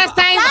the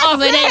intestines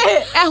of it."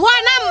 And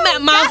why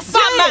not my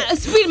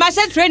speed, my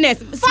shit trainers,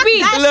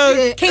 speed. that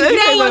shit. King You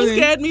know what Chang.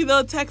 scared me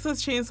though?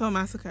 Texas Chainsaw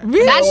Massacre.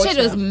 That shit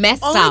was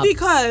messed up. Only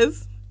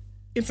because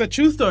it's a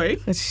true story.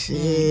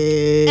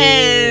 Shit.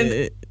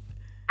 And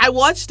I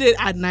watched it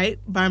at night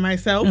by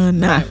myself. Oh,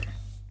 nah.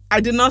 I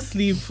did not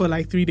sleep for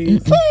like 3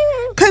 days.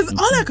 Because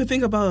all I could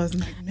think about was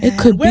like, man, It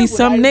could where be would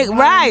some I nigga, run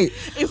right?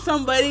 If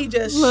somebody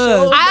just Look.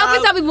 showed I often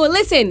up? tell people,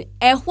 listen,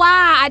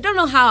 I don't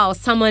know how I'll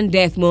summon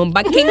death, mom,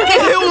 but King King,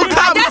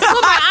 I just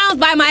put my arms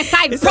by my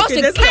side, cross okay,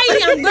 the just- K,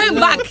 I'm going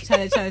back.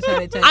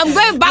 Charlie. I'm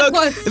going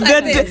backwards.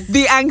 like this.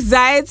 The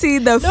anxiety,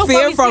 the but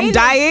fear we from say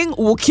dying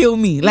will kill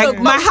me. Like Look,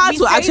 my but heart we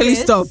will say actually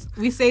this- stop.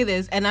 We say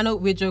this, and I know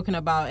we're joking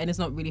about, and it's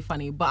not really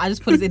funny, but I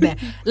just put it in there.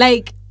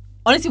 Like,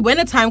 honestly, when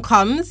the time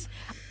comes,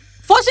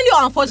 fortunately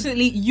or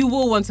unfortunately, you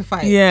will want to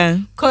fight. Yeah.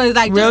 Cause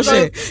like Real just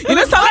go- shit. You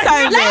know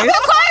sometimes Like,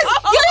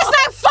 because you're just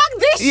like fuck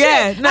this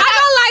Yeah, shit. no, I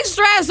don't like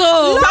stress,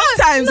 oh.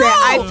 sometimes no.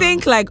 I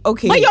think like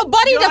okay. But your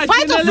body, Your the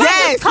fight or adrenaline flight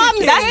yes, comes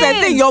that's in.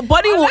 the thing. Your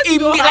body will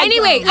immediately.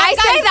 Anyway, I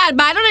say that,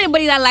 but I don't know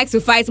anybody that likes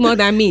to fight more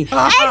than me.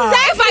 Exactly.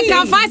 If I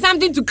can find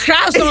something to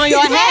crash on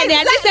your head,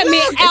 then listen me,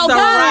 a elbow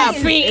wrap.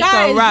 free. It's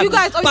a wrap. You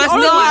guys, But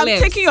honestly, still, I'm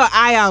lips. taking your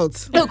eye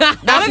out. Look, That's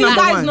all of you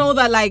number guys one. know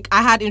that like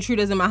I had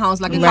intruders in my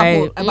house like a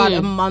Right. couple about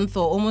a month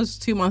or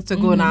almost 2 months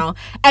ago now,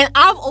 and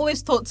I've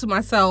always thought to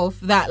myself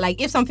that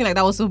like if something like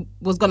that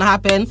was gonna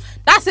happen,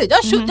 that's it.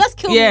 Just shoot, just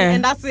kill Yeah. me,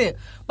 and that's it.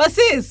 But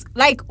sis,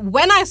 like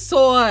when I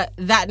saw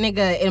that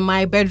nigga in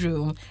my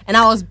bedroom and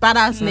I was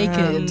badass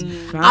naked,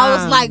 I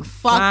was like,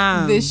 fuck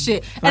fam, this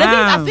shit. And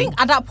I think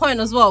at that point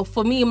as well,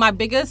 for me, my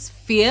biggest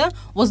fear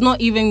was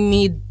not even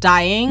me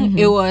dying.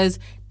 It was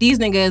these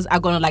niggas are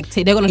gonna like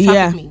they're gonna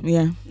traffic me.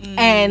 Yeah.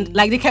 And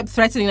like they kept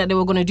threatening that they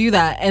were gonna do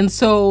that. And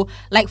so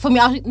like for me,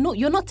 I was like, no,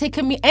 you're not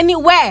taking me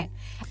anywhere.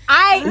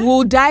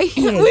 We'll die We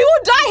here. will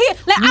die here.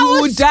 Like We I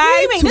will was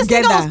die screaming. This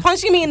nigga together. was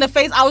punching me in the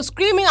face. I was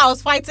screaming. I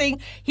was fighting.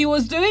 He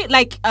was doing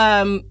like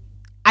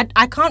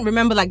I can't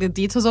remember like the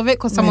details of it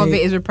because some of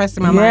it is repressed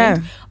in my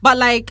mind. But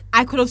like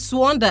I could have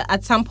sworn that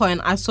at some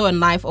point I saw a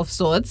knife of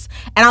sorts,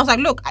 and I was like,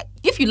 look,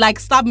 if you like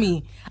stab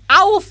me,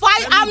 I will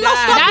fight. I'm not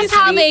stopping. That's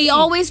how they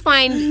always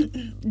find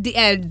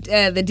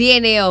the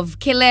DNA of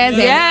killers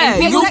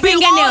and people's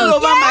fingernails. All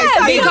over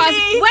my because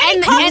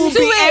it comes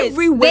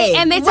everywhere.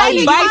 And they tell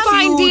you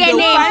find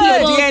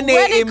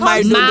DNA in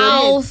my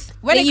mouth.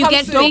 When you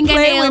get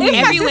fingernails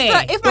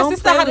everywhere. If my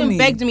sister hadn't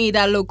begged me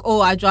that, look,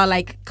 Adjoa,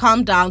 like,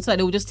 calm down, so that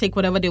they would just take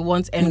whatever they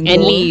want and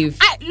leave.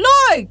 I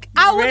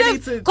would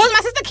have, because my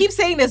sister keeps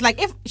saying this,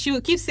 like, if she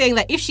would keep saying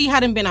that if she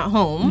hadn't been at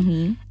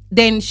home,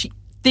 then she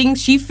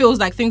feels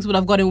like things would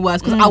have gotten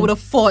worse because I would have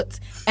fought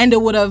and they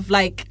would have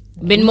like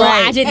been more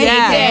agitated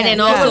and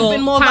also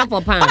been more pound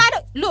for pound.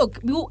 But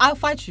I'll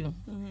fight you.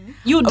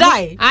 You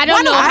die. I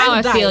don't know how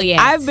I feel yet.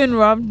 I've been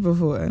robbed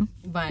before.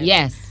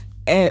 Yes.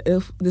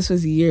 If this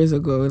was years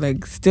ago,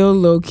 like still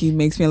low key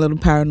makes me a little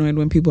paranoid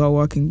when people are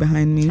walking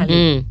behind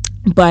me.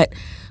 But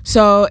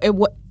so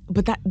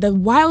the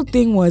wild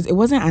thing was it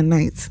wasn't at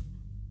night.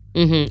 I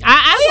was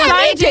in an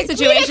AJ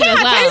situation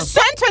as well. It's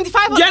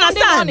 10:25 on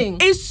Sunday morning.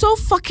 It's so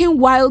fucking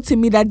wild to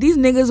me that these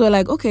niggas were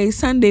like, okay,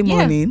 Sunday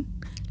morning,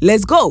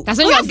 let's go. That's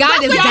when your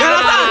guard is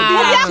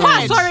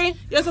down. Sorry,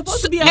 you're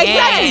supposed to be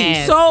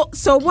exactly.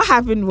 So what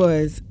happened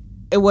was,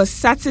 it was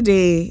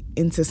Saturday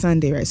into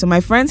Sunday, right? So my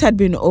friends had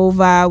been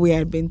over. We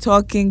had been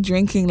talking,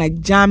 drinking,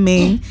 like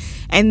jamming.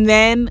 And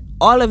then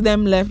all of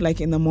them left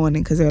like in the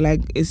morning because they were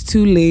like, it's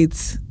too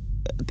late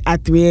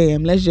at 3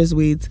 a.m. Let's just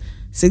wait.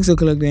 6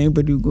 o'clock, then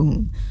everybody will go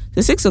home.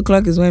 So 6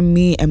 o'clock is when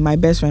me and my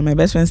best friend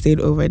stayed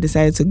over,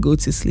 decided to go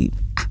to sleep.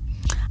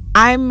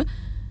 I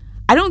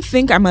don't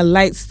think I'm a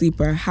light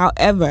sleeper.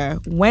 However,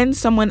 when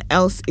someone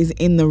else is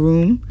in the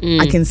room,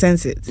 I can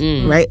sense it,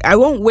 right? I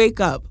won't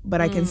wake up,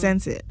 but I can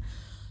sense it.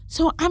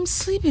 So I'm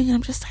sleeping and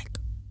I'm just like,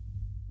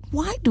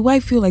 why do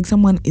I feel like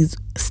someone is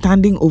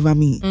standing over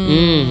me?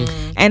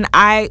 And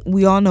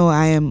we all know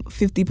I am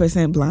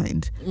 50%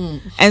 blind.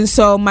 And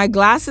so my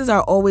glasses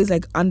are always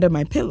like under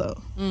my pillow.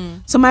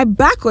 So my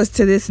back was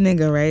to this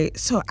nigga, right?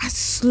 So I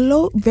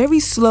very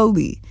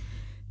slowly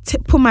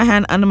put my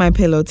hand under my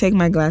pillow, take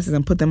my glasses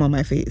and put them on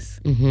my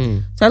face.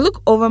 So I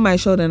look over my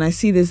shoulder and I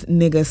see this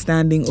nigga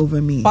standing over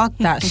me. Fuck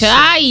that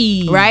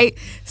shit. Right?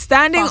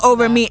 Standing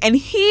over me, and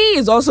he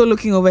is also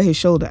looking over his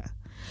shoulder.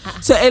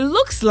 So it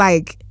looks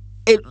like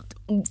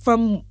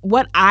from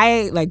what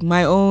I like,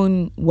 my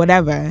own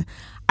whatever,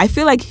 I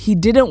feel like he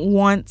didn't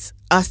want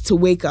us to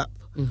wake up.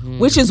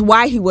 Which is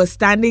why he was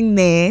standing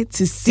there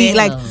to see,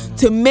 like,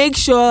 to make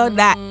sure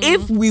that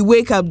if we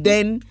wake up,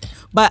 then.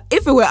 But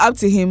if it were up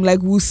to him,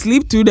 like, we'll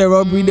sleep through the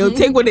robbery, they'll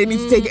take what they need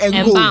to take and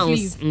go.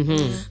 Bounce.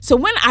 So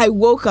when I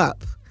woke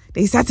up,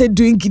 they started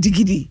doing giddy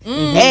giddy.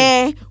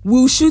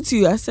 We'll shoot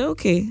you. I said,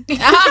 okay. Okay,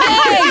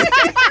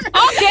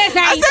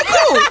 I said,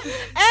 cool.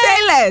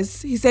 Say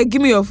less. He said, give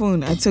me your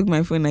phone. I took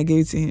my phone, I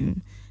gave it to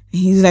him.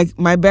 He's like,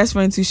 my best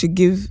friend too should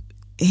give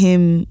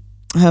him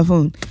her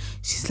phone.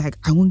 She's like,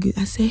 I won't give.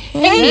 I said,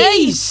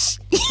 hey.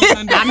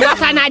 I'm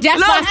not an adjust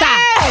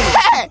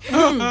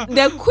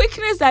The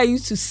quickness that I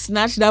used to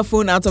snatch that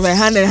phone out of her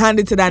hand and hand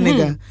it to that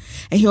nigga.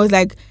 And he was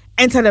like,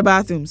 enter the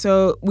bathroom.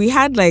 So we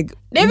had like...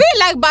 They really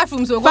like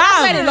bathrooms, so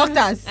that's why they locked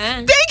us.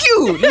 Thank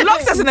you. They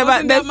locked us in the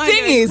bathroom. The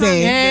thing is,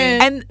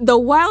 and the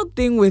wild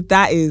thing with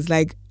that is,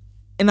 like,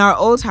 in our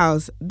old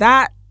house,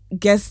 that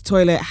guest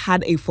toilet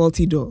had a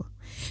faulty door.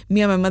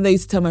 Me and my mother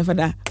used to tell my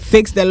father,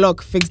 fix the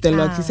lock. He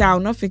said, I'll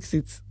not fix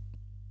it.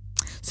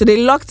 So they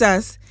locked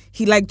us.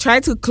 He like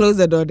tried to close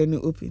the door, then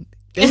it opened.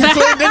 Then he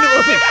closed, then it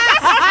opened.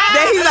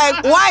 Then he's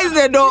like, why is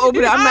the door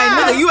open? I'm like,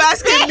 nigga, you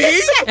asking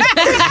me?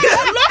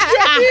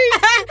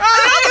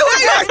 Why are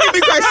you asking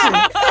me questions?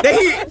 Then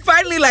he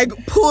finally like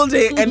pulled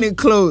it and it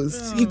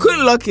closed. He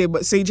couldn't lock it,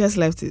 but so he just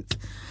left it.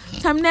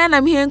 So I'm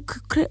hearing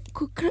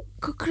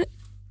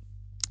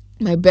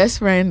my best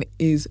friend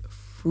is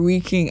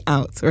freaking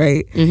out,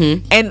 right?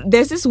 And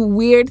there's this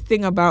weird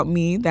thing about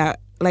me that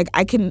like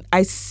I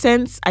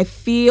sense, I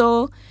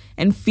feel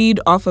and feed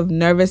off of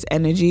nervous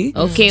energy.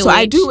 Okay, so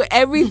I do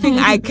everything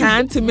I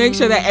can to make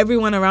sure that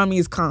everyone around me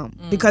is calm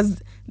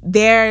because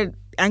their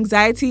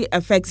anxiety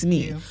affects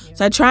me.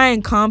 So I try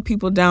and calm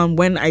people down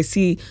when I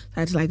see. I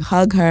have to like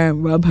hug her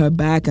and rub her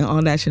back and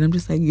all that shit. I'm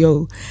just like,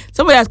 yo,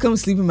 somebody has come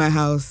sleep in my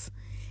house.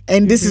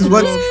 And this is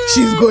what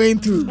she's going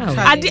through. Like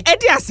I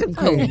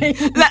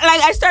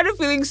started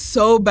feeling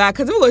so bad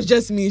because if it was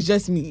just me, it's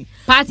just me.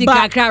 Party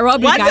kakra,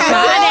 Robbie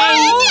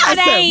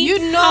kakra. You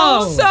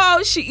know.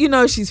 So she,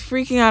 she's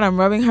freaking out. I'm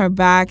rubbing her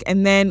back,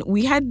 and then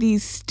we had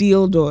these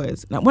steel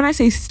doors. Now, when I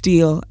say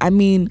steel, I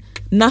mean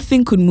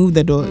nothing could move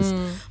the doors.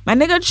 My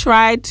nigga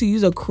tried to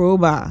use a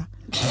crowbar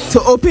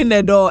to open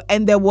the door,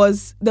 and there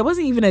wasn't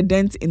even a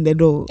dent in the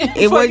door.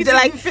 It was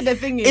like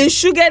in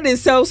sugar they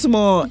sell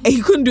small, and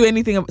he couldn't do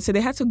anything. So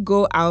they had to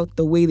go out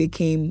the way they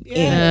came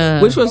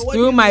in, which was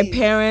through my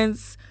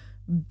parents'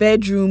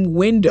 bedroom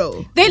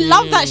window. They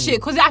love that shit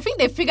because I think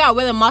they figure out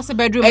where the master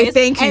bedroom is.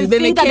 Thank you. And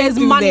then think that there's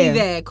money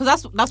there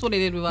because that's what they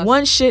did with us.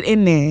 One shit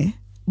in there,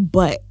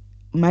 but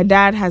my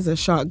dad has a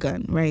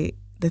shotgun, right?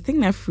 the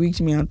thing that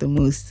freaked me out the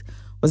most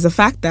was the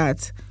fact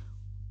that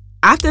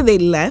after they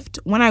left,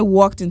 when I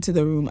walked into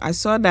the room, I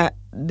saw that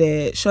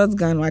the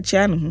shotgun was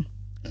Chiano.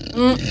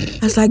 I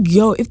was like,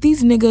 yo, if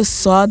these niggas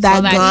saw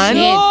that gun,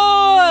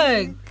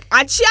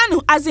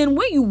 Achiano, as in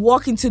when you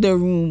walk into the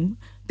room,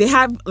 they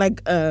have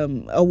like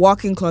a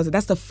walk-in closet.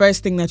 That's the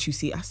first thing that you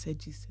see. I said,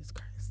 Jesus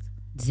Christ.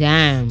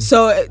 Damn.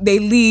 So they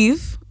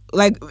leave.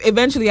 Like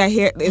eventually I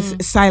hear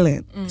it's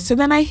silent. So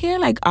then I hear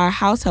like our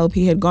house help,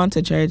 he had gone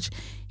to church.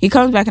 He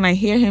comes back and I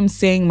hear him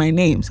saying my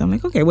name. So I'm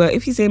like, okay, well,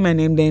 if he's saying my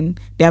name, then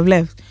they have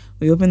left.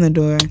 We open the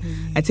door.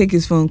 I take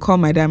his phone, call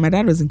my dad. My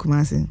dad was in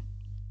Kumasi.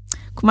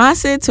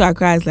 Kumasi to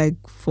Accra is like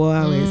 4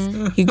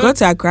 hours. He got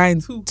to Accra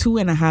in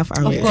 2.5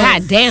 hours.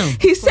 God damn.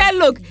 He said,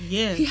 look,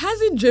 he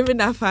hasn't driven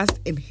that fast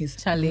in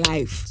his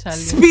life. Charlie.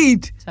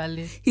 Speed.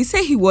 Charlie. He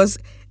said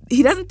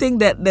he doesn't think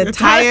that the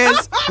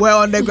tires were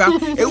on the ground.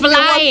 They were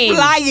flying.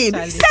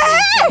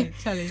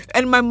 Charlie.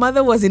 And my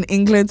mother was in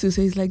England too,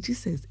 so he's like,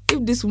 Jesus,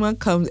 if this woman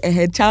comes and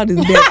her child is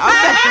dead, listen,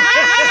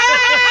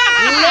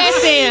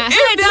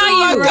 if this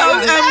woman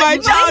comes and my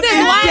child is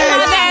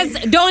dead,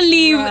 mothers don't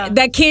leave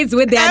the kids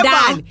with their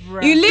dad.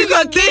 You leave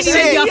your kids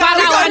with your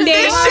father one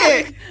day.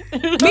 Me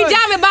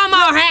jam about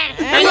my hand.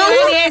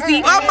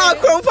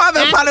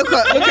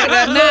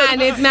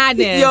 Man, it's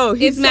madness. Yo,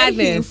 it's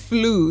madness. He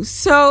flew.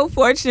 So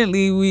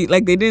fortunately,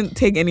 they didn't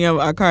take any of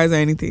our cars or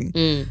anything.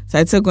 So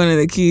I took one of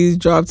the keys,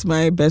 dropped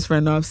my best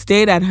friend off,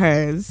 stayed at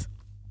hers.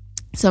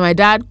 So my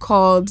dad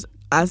called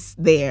us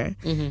there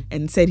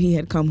and said he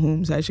had come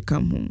home, so I should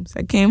come home.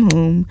 So I came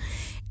home,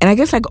 and I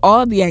guess like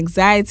all the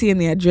anxiety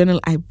and the adrenaline,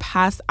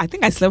 I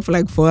think I slept for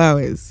like 4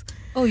 hours.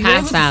 Oh, you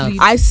passed out.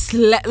 I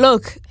slept.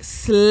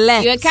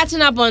 You're catching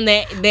up on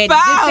the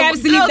disturbed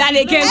sleep that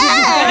they came to.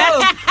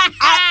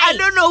 I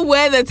don't know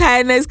where the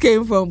tiredness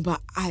came from, but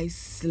I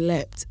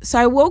slept. So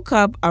I woke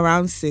up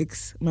around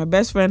 6. My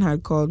best friend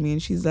had called me,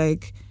 and she's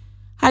like,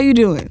 "How you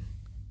doing?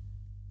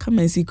 Come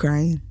and see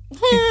crying."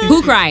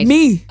 Who cried?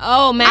 Me.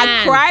 Oh man,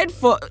 I cried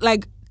for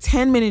like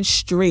 10 minutes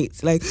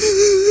straight. Like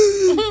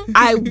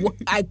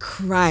I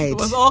cried. It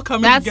was all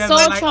coming That's together.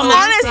 so like,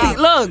 traumatic.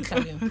 Honestly, look.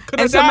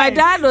 And so my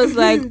dad was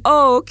like,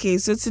 "Oh, okay.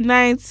 So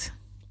tonight,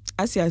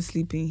 as you are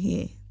sleeping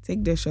here,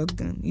 take the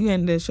shotgun. You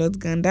and the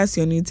shotgun. That's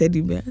your new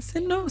teddy bear." I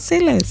said, "No,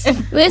 say less."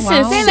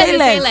 Listen, say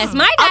less.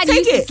 My I'll dad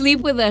used take to it. sleep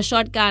with a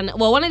shotgun.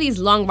 Well, one of these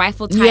long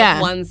rifle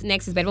type ones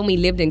next to his bed when we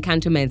lived in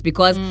cantonments,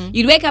 because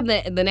you'd wake up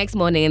the next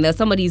morning and there's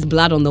somebody's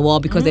blood on the wall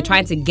because they're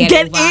trying to get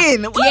over.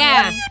 in. What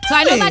Yeah. are you So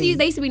I know doing? that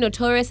they used to be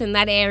notorious in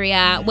that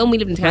area when we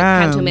lived in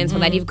cantonments for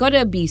that. You've got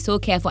to be so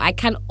careful. I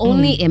can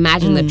only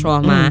imagine the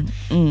trauma.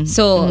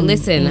 So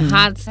listen,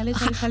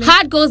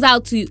 heart goes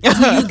out to you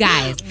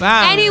guys.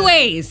 Wow.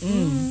 Anyways,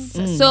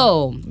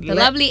 so the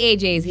lovely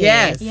AJ is here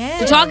Yes.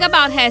 to talk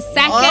about her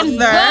second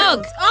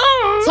book.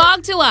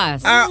 Talk to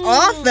us. Our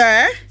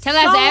author. Tell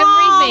us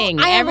everything.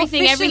 I am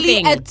Everything. officially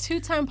a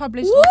 2-time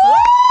published Woo! author.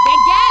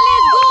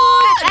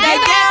 The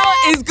girl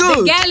is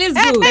good. The girl is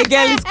good. The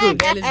girl is good.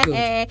 The girl is good. Girl is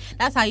good.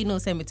 That's how you know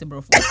send me to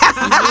bro.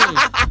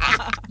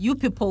 You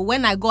people,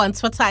 when I go on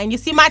Twitter and you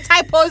see my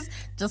typos,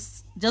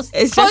 just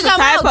It's close just a your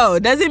typo.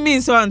 mouth. Doesn't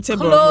mean so on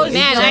table. Close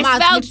Man, your I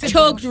mouth, felt you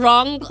people. choked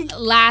wrong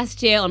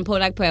last year on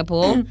Product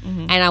Purple,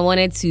 and I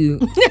wanted to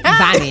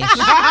vanish.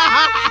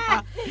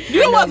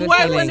 You know what's the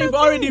worse feeling. when you've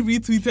already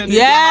retweeted it?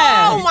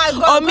 Yeah. Oh my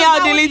God, Oh, me, I'll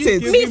because delete now it.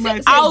 you give me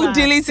my I'll feedback.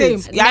 delete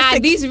it. Yeah, Nah,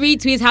 these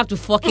retweets have to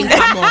fucking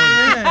come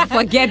on.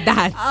 Forget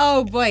that.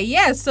 Oh boy,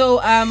 yeah. So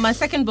my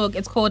second book,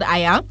 it's called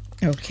Aya.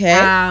 Okay.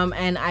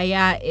 And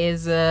Aya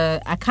is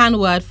a Akan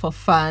word for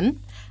fun.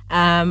 For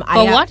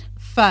Aya, what?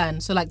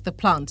 Fern. So like the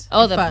plant.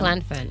 Oh, the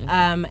plant fern.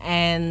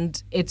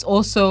 And it's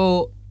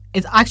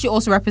actually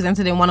also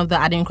represented in one of the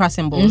Adinkra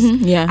symbols.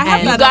 Yeah. I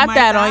have You that got on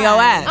that my on your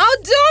side. ass. Oh,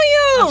 do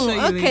you? I'll show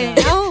you Okay.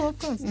 later. Oh, of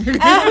course.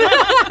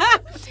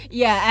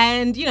 Yeah,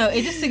 and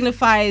it just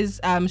signifies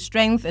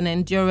strength and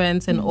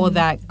endurance and all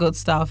that good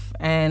stuff.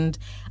 And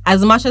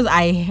as much as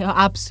I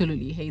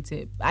absolutely hate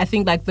it, I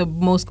think like the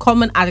most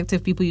common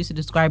adjective people use to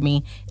describe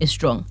me is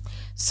strong.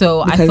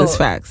 So Because I thought it's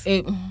facts.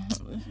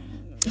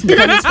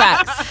 Because it's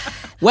facts.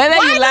 Whether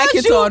you like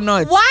it or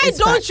not. Why it's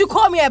don't facts. you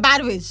call me a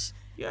bad witch?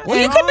 Well,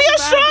 you could be a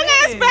strong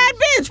ass bad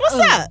bitch. What's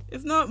that?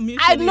 It's not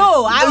mutually. I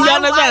know.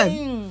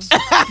 You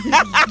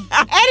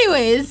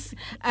Anyways,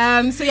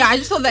 so yeah, I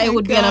just thought that it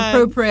would be an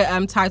appropriate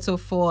title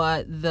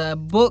for the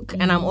book,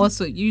 and I'm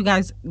also, you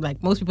guys,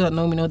 like most people that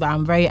know me know that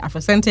I'm very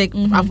Afrocentric.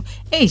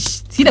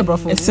 See the bro.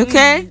 It's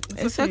okay.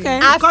 It's okay.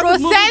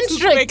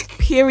 Afrocentric.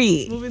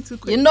 Period. Moving too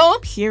quick. You know,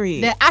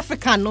 Period. the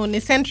African on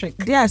eccentric.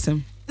 Yes.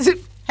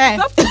 Hey.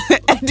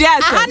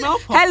 Yes. No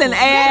Helen.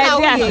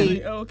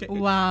 Yes. Oh, okay.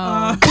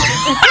 Wow.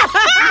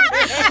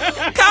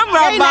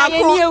 Camera back.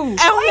 Pull it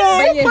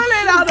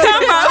out of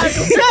Come on.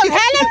 No,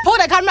 Helen pulled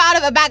the camera out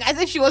of her bag as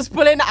if she was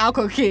pulling out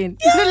cocaine.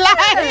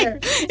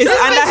 Like,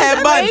 It's under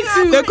her bun. way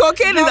The too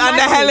cocaine is under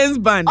dramatic. Helen's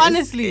bun.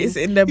 Honestly, It's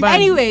in the bun.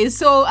 Anyway,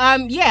 so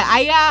yeah,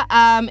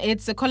 Aya,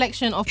 it's a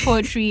collection of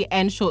poetry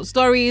and short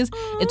stories.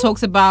 It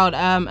talks about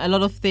a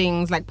lot of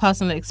things like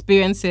personal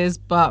experiences,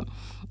 but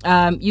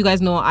you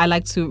guys know I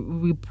like to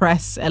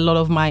repress a lot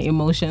of my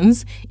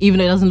emotions, even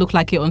though it doesn't look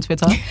like it on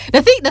Twitter.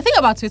 The thing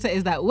about Twitter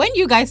is that when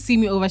you guys see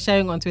me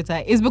oversharing on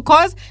Twitter, it's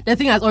because the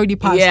thing has already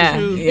passed.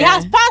 It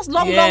has passed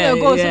long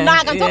ago, so now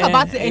I can talk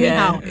about it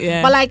anyhow.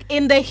 But like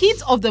in the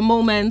heat of the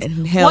moment,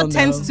 what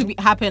tends to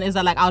happen is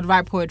that like I would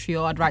write poetry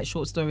or I'd write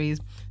short stories.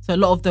 So a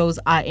lot of those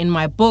are in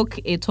my book.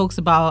 It talks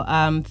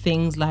about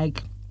things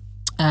like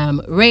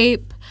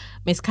rape,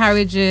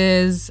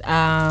 miscarriages,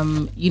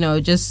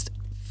 just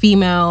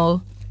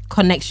female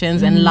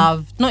connections and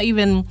love, not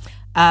even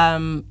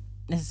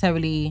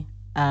necessarily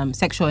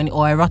sexual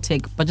or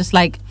erotic, but just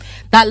like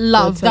that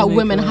love that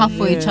women have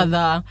for each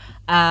other.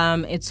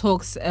 It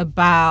talks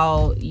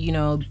about,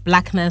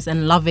 blackness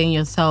and loving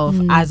yourself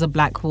as a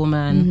black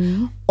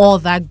woman, all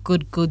that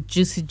good,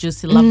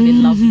 juicy,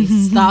 lovely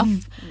stuff.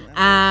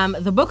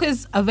 The book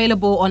is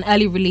available on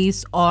early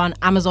release on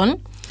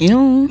Amazon.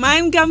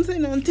 Mine comes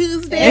in on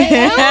Tuesday.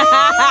 Oh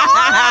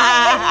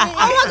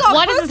my God.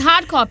 What is this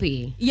hard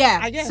copy? Yeah.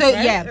 I guess, so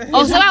right? yeah.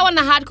 Oh, so I want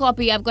the hard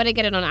copy. I've got to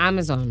get it on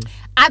Amazon.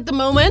 At the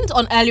moment,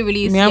 on early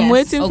release. I'm yes.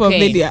 waiting for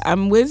video.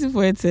 I'm waiting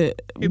for it to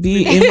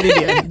be in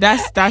video.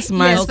 That's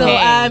my So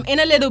Okay. in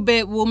a little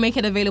bit, we'll make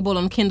it available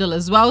on Kindle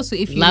as well. So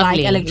if you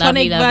Lovely, like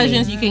electronic lovely.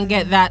 versions, you can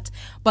get that.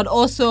 But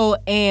also,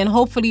 and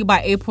hopefully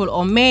by April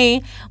or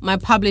May, my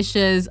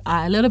publishers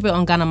are a little bit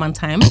on Ghana Man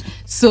time.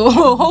 So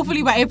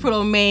hopefully by April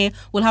or May,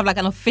 we'll have like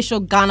an official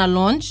Ghana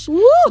launch. So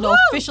the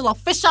official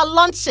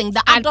launching.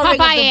 The And adoring of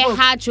Papa the book.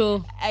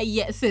 Hacho.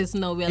 Yes, sis.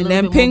 No, we're a and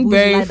little then bit more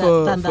Pinkberry bougie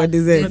for that.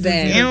 dessert.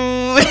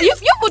 You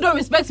people don't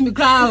respect me,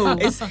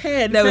 crowd. It's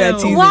head. That we are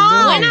teasing.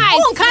 Wow.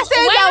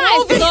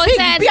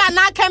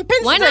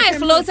 When I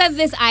floated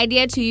this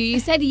idea to you, you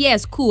said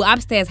yes, cool.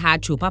 Upstairs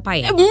Hacho, Papa.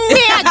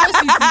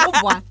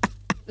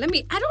 Let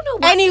me. I don't know.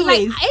 What,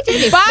 Anyways,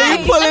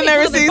 bye. Pulling the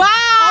receipts.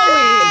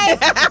 Bye.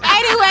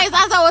 Anyways,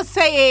 as I was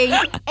saying,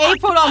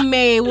 April or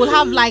May we'll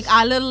have like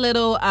our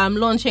little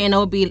launching, and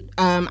there'll be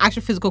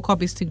actual physical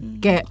copies to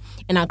get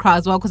in our crowd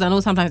as well, because I know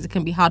sometimes it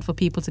can be hard for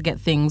people to get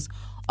things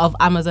of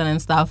Amazon and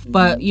stuff.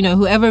 But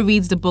whoever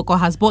reads the book or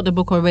has bought the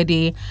book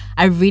already,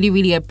 I really,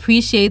 really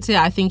appreciate it.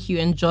 I think you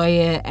enjoy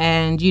it,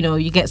 and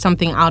you get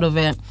something out of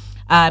it.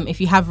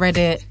 If you have read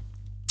it,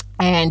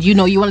 and you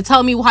want to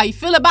tell me how you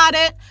feel about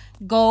it,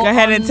 go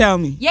ahead and tell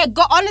me. Yeah,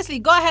 go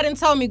ahead and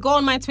tell me. Go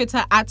on my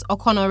Twitter at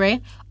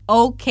Okonore,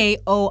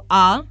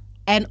 OKORNORE.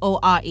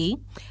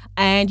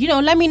 And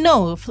let me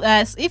know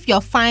if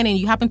you're fine and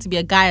you happen to be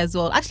a guy as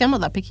well. Actually, I'm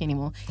not that picky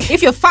anymore.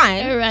 If you're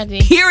fine,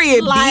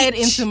 Period. slide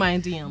Beach. into my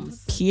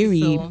DMs.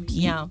 Period. So,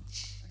 yeah.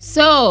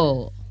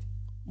 So,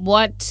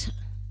 what?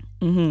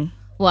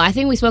 Well, I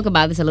think we spoke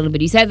about this a little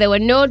bit. You said there were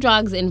no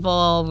drugs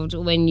involved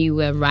when you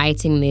were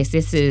writing this.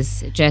 This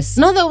is just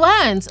No, there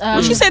weren't.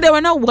 She said there were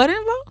no what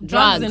involved?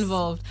 drugs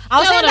involved. I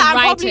was There saying are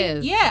that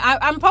writers.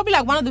 I'm probably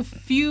like one of the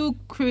few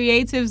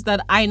creatives that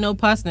I know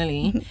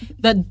personally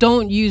that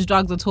don't use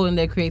drugs at all in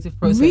their creative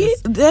process. Really?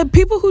 There are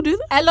people who do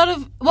that? A lot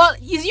of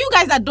it's you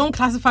guys that don't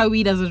classify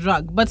weed as a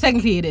drug, but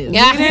technically it is.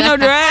 Yeah. It ain't no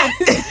drug.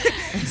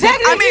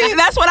 I mean,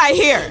 that's what I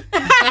hear.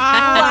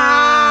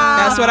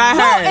 That's what I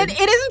heard. No,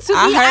 it isn't to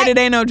I me. heard it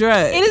ain't no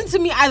drug. It isn't to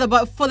me either,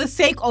 but for the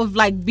sake of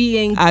like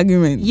being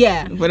Argument.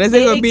 yeah, For the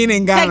sake of being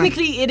in Ghana.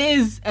 technically it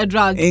is a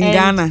drug In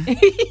and-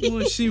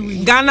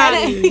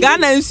 Ghana.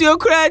 Ghana is so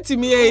crazy to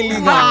me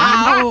illegal.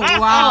 Wow.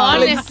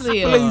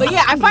 honestly. But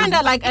yeah, I find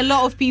that like a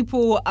lot of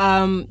people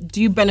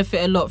do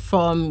benefit a lot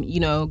from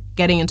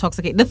getting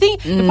intoxicated.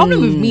 The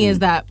problem with me is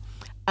that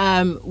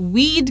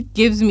weed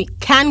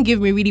can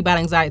give me really bad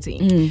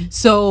anxiety.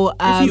 So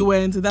if you were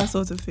into that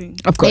sort of thing.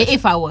 Of course.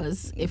 if I were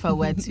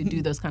to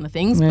do those kind of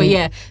things. But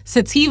yeah,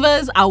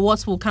 sativas are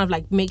what will kind of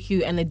like make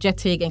you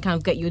energetic and kind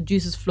of get your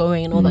juices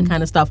flowing and all that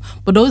kind of stuff.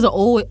 But those are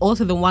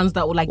also the ones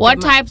that will like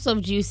What types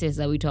of juices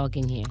are we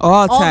talking here?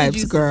 All the types,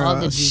 juices, girl. all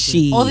the juices.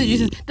 She. all the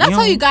juices. That's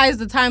how you guys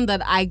the time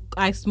that I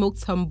smoked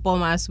some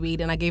bomb ass weed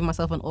and I gave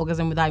myself an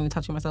orgasm without even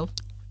touching myself.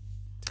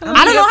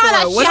 I don't know how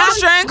that shit What's the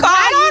strain called?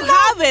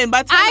 I haven't,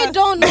 but I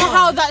don't know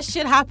how that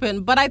shit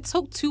happened, but I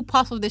took 2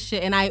 puffs of this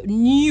shit and I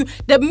knew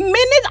the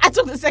minute I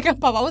took the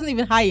second puff, I wasn't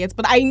even high yet,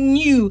 but I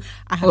knew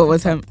I had. What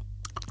was him?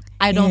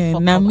 I don't Yeah,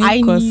 fuck now up. me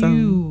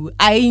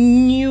I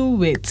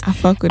knew it. I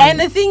fuck with And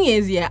him. the thing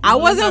is, I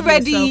wasn't love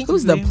ready yourself.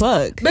 Who's the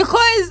plug?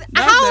 because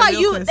That's how the are real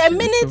you? The question.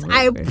 minute That's the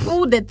I real question.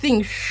 pulled the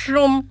thing,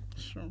 shroom,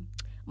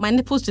 my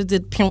nipples just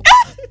did ping.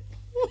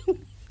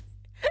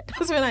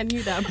 That's when I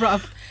knew that,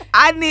 bruv.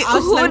 I need I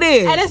was who like-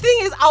 did? And the thing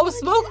is, I was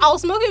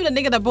smoking with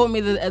the nigga that bought me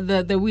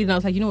the weed, and I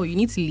was like, you know what, you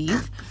need to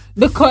leave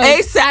because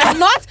ASAP. I'm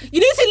not. You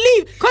need to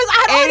leave because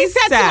I had already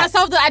said to ASAP.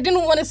 myself that I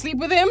didn't want to sleep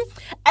with him,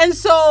 and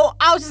so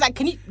I was just like,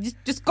 can you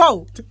just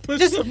go, push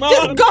just him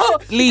go,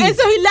 Leave. And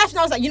so he left, and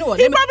I was like, you know what,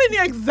 He let me. probably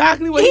knew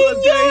exactly what He he was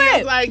knew doing. He it.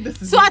 was like,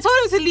 this is So I told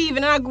him to leave,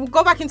 and then I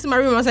go back into my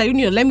room. And I was like, you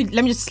know, let me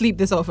just sleep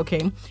this off,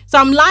 okay? So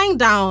I'm lying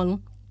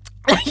down.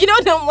 You know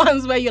them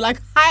ones where you're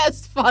like high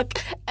as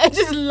fuck and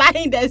just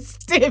lying there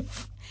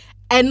stiff.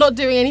 and not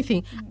doing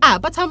anything.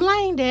 But I'm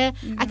lying there.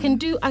 I can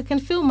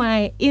feel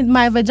my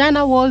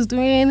vagina was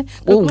doing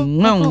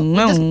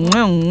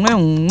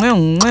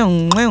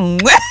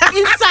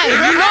inside,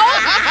 you know?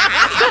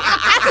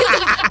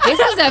 This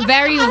is a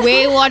very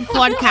wayward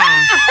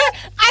podcast.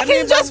 I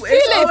can just feel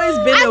it. Always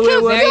been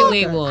Very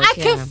wayward. I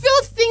can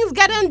feel things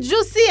getting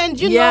juicy, and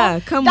you know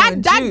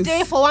that juice.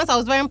 day for once I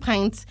was wearing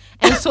pants,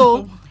 and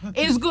so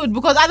it's good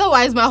because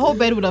otherwise my whole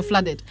bed would have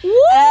flooded. And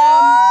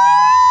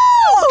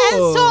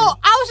so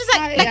I was just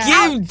like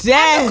give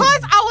them.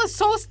 because I was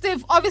so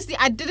stiff. Obviously,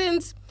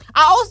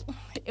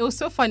 it was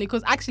so funny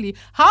because actually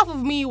half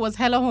of me was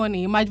hella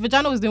horny. My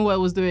vagina was doing what it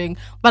was doing,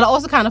 but I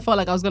also kind of felt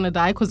like I was gonna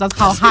die because that's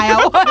how high I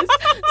was.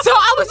 So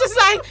I was just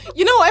like,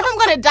 you know what? If I'm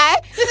gonna die,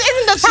 this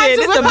isn't the time to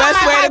this whip the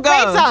best out my way to go.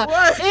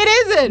 vibrator. It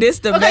isn't. This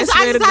the because best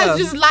way to I go.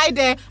 just lie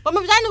there, but my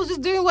vagina was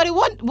just doing what it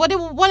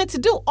wanted to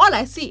do. All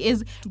I see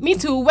is me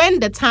too. When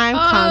the time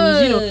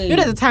comes, you know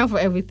there's a time for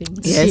everything.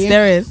 Yes,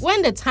 there is.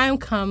 When the time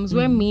comes,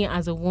 when me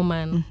as a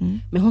woman,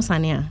 my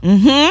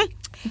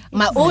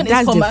own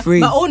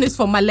is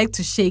for my leg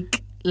to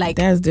shake. Like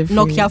That's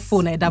different. Nokia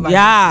phone.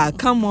 Yeah,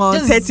 come on,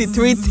 Just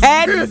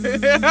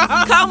 3310.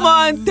 Come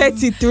on,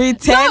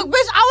 3310. No,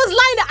 bitch, I was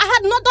lying there. I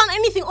had not done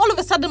anything. All of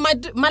a sudden,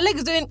 my leg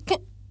is doing.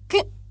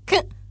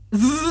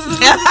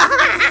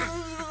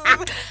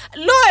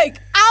 Look,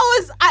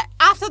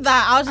 after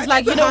that, I was just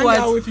like, you know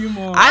what? With you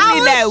more. I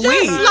need that was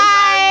week. just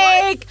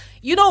like,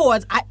 you know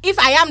what? If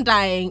I am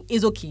dying,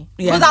 it's okay.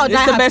 Yeah, Because I'll it's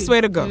die the happy. best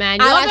way to go.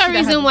 Man, I you're like the that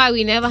reason happen. why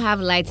we never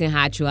have lights in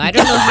Hatcho. I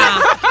don't know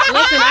how.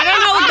 Listen, I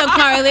don't know the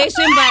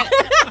correlation, but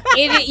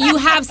you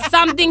have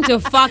something to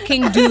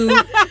fucking do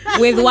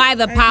with why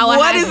the power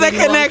What has is the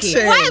been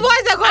connection? wonky. Why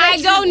is that I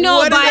connection? don't know,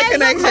 What is but the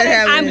connection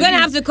having? I'm going to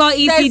have to call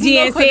ECG There's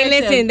no and say,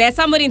 connection. listen, there's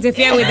somebody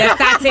interfering with the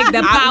static,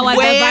 the power, the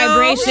Well,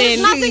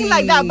 vibration. Nothing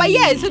like that. But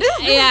yeah, so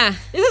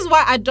this is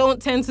why I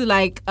don't tend to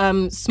like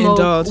smoke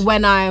Indulge.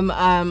 when I'm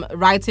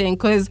writing,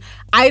 because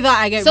either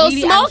I get So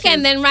really smoke anxious.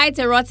 and then write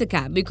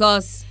erotica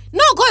because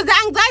No, because the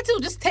anxiety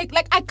will just take,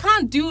 like, I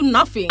can't do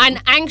nothing.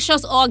 an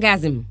anxious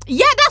orgasm.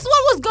 Yeah, that's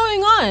what was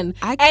going on.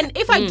 I And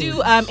if I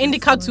do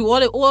indica too, all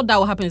that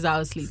will happen is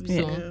I'll sleep.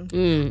 So.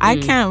 I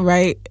can't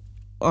write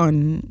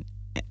on,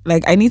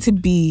 like, I need to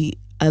be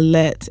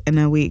alert and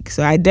awake.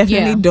 So I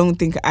definitely don't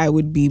think I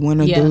would be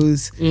one of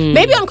those.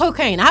 Maybe on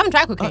cocaine. I haven't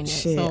tried cocaine yet.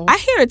 Shit. So. I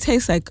hear it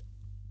tastes like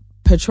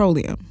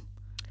petroleum.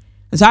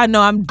 So I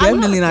know I'm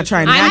definitely not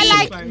trying that I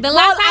shit. like the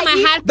last time I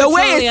had the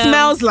way it petroleum,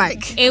 smells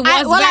like. It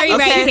was very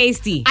okay.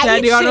 tasty. I eat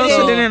Daddy, I know shit.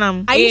 so didn't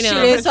I eat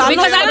shit, so I'm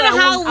because not I don't know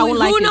how. I won't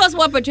like who it. knows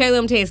what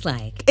petroleum tastes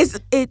like?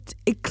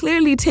 It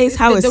clearly tastes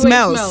how it the way it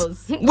smells,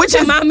 smells. which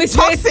is Mommy's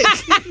toxic.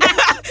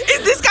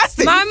 It's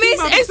disgusting. Mommy's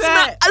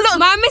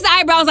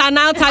eyebrows are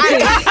now touching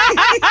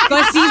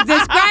because she's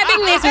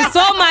describing this with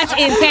so much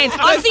intent.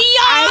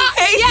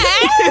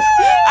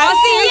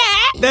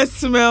 The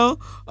smell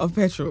of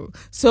petrol.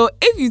 So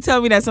if you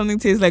tell me that something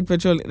tastes like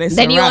petrol,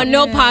 Then you are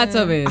no part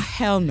of it.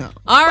 Hell no.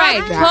 All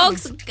right, that.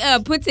 folks,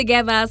 put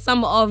together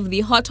some of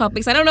the hot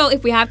topics. I don't know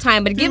if we have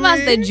time, but give us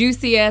the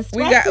juiciest.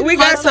 We got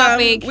hot some.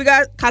 topic. We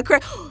got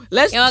kakra.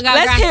 Let's Y'all got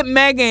let's gra- hit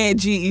Megan and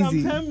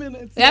G-Eazy. 10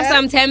 minutes. We have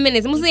some 10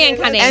 minutes. Musi and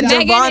Kane. And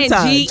Megan and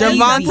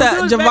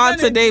G-Eazy.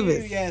 Javonta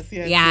Davis. Yes.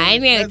 Yeah, I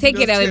need to Let's take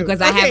do it away two.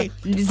 because I Okay.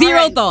 have zero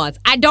All right. thoughts.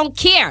 I don't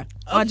care.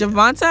 Or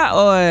Javonta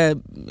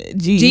or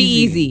G-Eazy?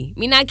 G-Eazy.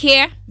 Me not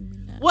care.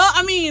 Well,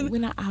 I mean, We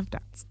not have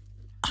that.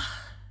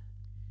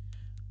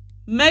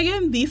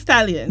 Megan Thee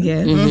Stallion.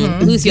 Yeah.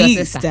 Who's your The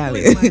sister?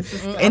 Stallion. My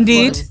sister.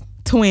 Indeed.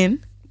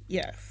 Twin.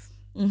 Yes.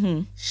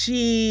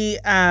 She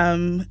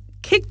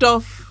kicked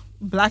off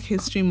Black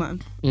History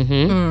Month.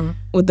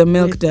 With the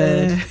milk with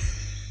dud.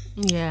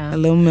 Yeah. A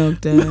little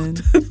milk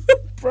dud.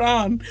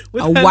 Brown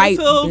with A her white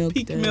little milk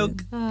peak dud.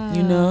 milk,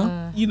 You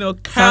know?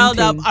 curled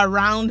something. up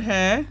around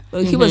her.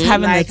 Well, he was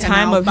having Like the an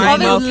time of his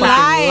albino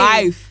motherfucking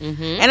life.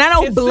 And I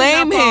don't Kissing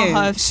blame up on him.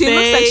 her She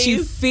looks like she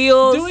face,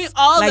 feels doing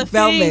all like the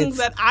velvet. things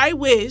that I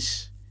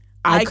wish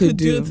I could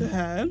do to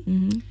her.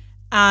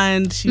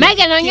 And she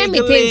Megan, don't get me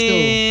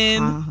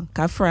giggling.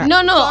 Kafra.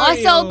 No.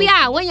 Sorry, Also, yo.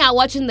 yeah, when you're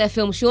watching the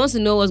film, she wants to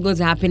know what's going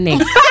to happen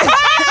next.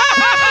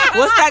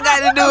 What's that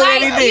got to do with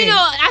Like, anything? you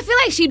know, I feel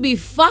like she'd be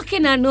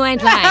fucking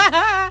annoyed.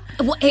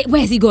 Like,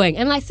 where's he going?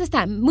 And like,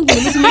 sister, move on,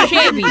 listen to me,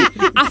 baby.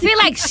 I feel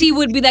like she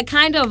would be the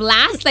kind of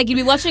last, like you'd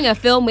be watching a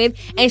film with,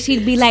 and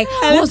she'd be like,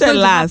 what's Listen, going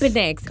to lass. happen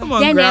next? Come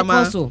on, Then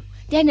grandma. what's going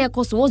to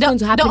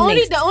happen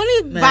next? The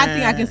only bad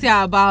thing I can say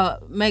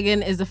about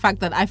Megan is the fact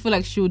that I feel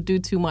like she would do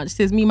too much. She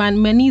says, my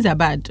knees are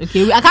bad.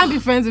 Okay, I can't be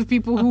friends with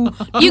people who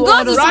You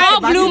go to Right,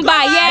 Small back Bloom to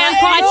Bar, yeah, and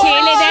call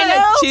Chile,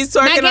 then She's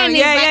twerking Megan on. is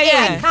Yeah. like,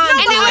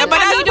 And then when but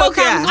that's Davido Pokia.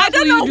 comes, I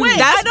don't know when.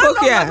 That's I don't know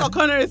Pokia. what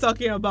O'Connor is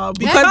talking about.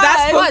 Because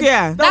that's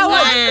Pokia. The one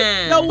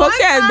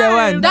Pokia is the time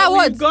one. that That we've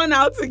what? gone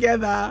out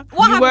together.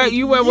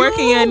 You were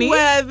working, Annie?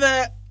 were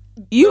the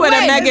You were the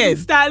Wait, Megan.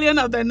 Stallion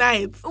of the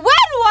night. When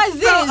was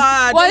this?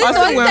 Was also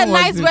this when the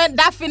was night this? when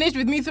that finished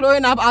with me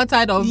throwing up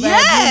outside of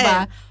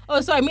Yeah. Uber? Oh,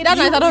 sorry, me that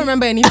night I don't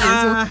remember anything. So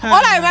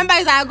all I remember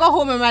is I got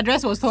home and my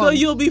dress was torn. So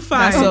you'll be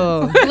fine. That's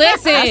all.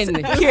 Listen.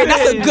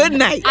 That's a good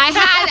night. I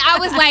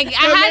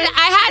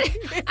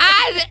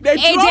had They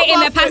AJ drove in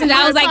the off passenger. in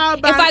I was my like, car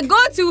if back. I go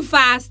too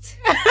fast,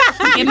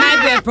 it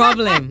might be a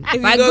problem.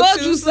 If I go go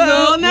too too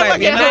slow, slow, never it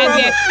get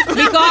might be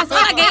because all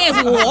I get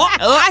is what?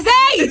 I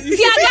say,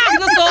 tear gas,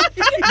 no so.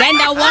 Then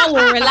the one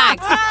will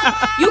relax.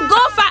 You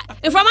go fast.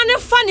 If I'm on the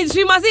funny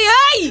stream, I say,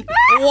 hey,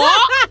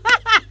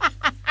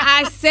 what?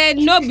 I said,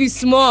 no, be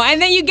small.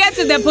 And then you get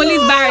to the police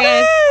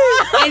barriers,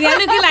 and they're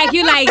looking like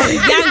you, like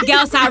young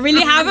girls are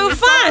really having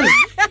fun.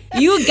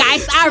 You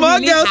guys are Small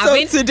really girls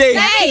having of today.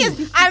 Hey,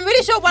 I'm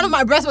really sure one of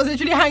my breasts was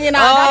literally hanging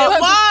out. Oh,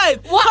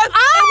 What?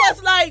 It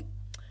was like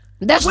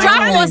the strap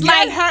trying was to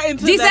like, get her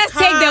into Jesus, the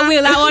take the car.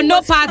 wheel. I want She no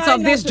was parts trying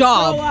of not this to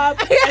job. throw up.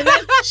 And then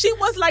she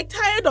was like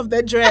tired of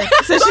the dress.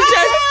 So she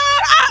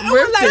just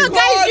ripped like, it.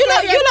 Guys,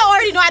 you know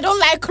already know I don't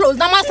like clothes.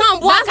 Now my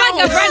son That's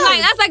like a friend, like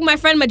that's like my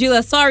friend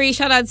Majula. Sorry,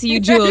 shout out to you,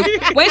 Jules.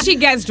 When she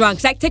gets drunk,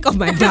 she's like, take off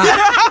my bra.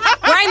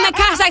 We're in the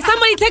car, she's like,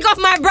 somebody take off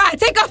my bra,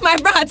 take off my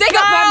bra, take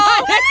off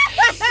my bra.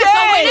 So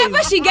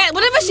whenever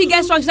she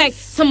gets drunk, she's like,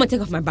 someone take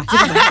off my bra, take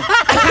off my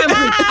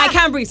bra. I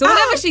can't breathe. So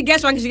whenever she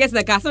gets drunk, she gets in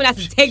the car, someone has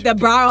to take the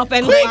bra off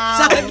and like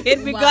shut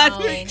it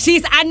because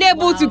she's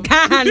unable to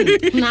can.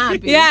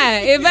 Yeah,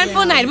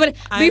 eventful night. But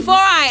before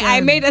I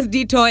made us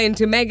detour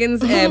into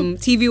Megan's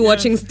TV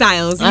watching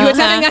styles, you were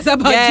telling us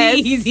about Yes.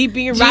 G-Eazy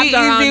being wrapped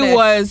around G-Eazy it.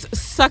 was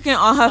sucking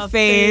on her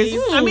face.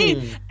 I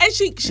mean, and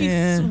she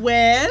Yeah.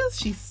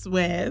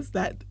 swears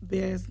that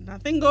there's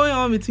nothing going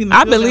on between the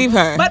I two of believe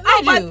them. her. But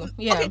no, I do,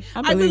 yeah. okay, I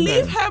I believe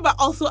believe her. her, but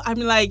also I'm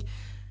like,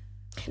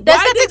 The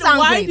aesthetics aren't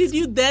why great. did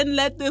you then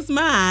let this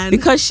man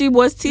Because she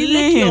was teasing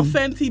lick your him.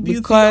 Fenty Beauty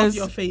Because off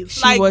your face?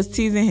 she Like, was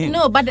teasing him.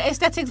 No, but the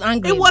aesthetics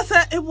aren't great. it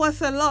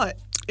was a lot.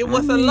 It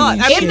was a lot.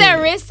 I If mean,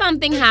 there is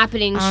something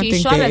happening, I don't she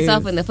think shot there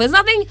herself is. in the foot. There's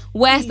nothing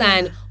worse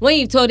than when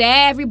you told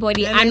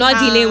everybody, I'm not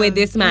dealing with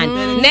this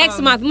man. Next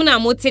month,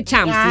 Muna Moti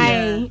Champs.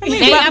 Aye.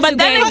 But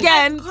then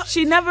again,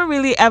 she never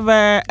really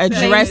ever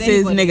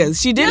addresses anybody. niggas.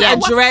 She didn't Yeah,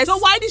 address so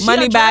why did she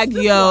Moneybag address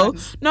this Yo. one?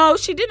 No,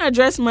 she didn't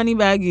address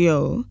Moneybag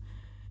Yo.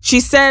 She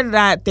said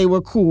that they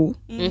were cool.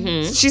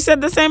 She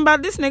said the same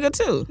about this nigga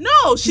too.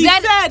 no, she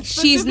That said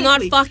she's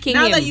not specifically, fucking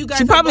now him. that you guys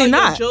She have probably got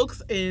your not.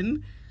 jokes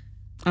in.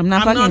 I'm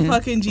not I'm fucking not him.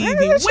 fucking Jeezy.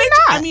 Yeah, she Which,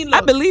 not. I mean, I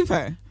look, believe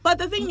her. but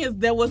the thing is,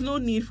 there was no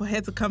need for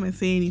her to come and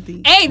say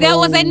anything. Hey, there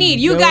was a need.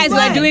 You there guys was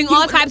were a- doing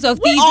all types of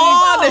things.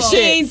 all the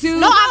shit. Into,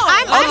 No,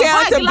 I'm Okay, quite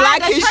on to glad Black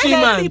that History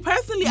Charlie- Month.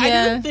 Personally, I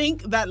Yeah. didn't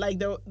think that like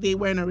they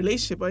were in a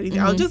relationship or anything.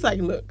 I was just like,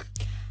 look,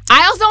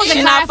 I also want to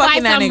She's not clarify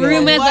fucking that some nigga.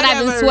 rumors that have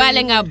been Whatever.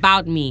 swirling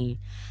about me.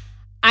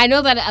 I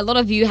know that a lot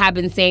of you have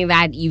been saying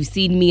that you've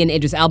seen me and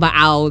Idris Elba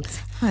out.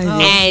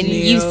 And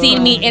you've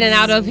seen me in and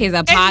out of his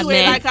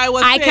apartment. like I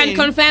was can saying,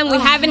 confirm we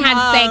haven't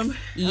had sex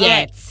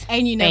yet.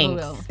 And you never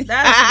Thanks. will.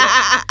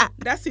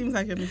 that seems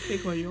like a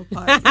mistake on your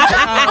part.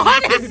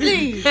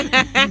 Honestly.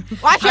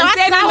 Watch I'm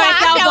saving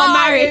myself for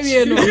marriage.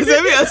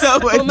 Save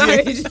yourself For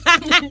marriage.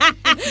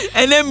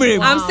 And then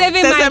I'm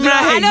saving my glory.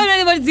 I don't want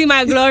anybody to see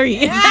my glory.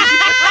 You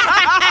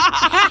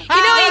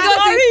know when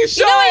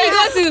you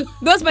go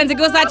to those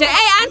Pentecostal church,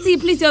 hey auntie,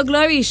 please your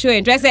glory is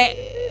showing. Dress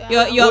it.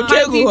 Your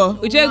auntie, Wow.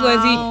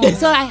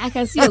 so I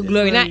can see your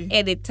glory. Not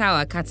at the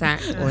tower, kata.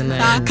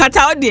 Cut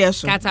out there.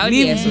 Cut out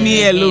Leave there, so.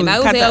 me alone. I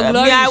would Cut say your out-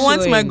 glory me, I is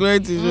want my showing. glory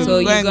to show. So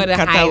you Go and gotta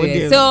cut hide out it.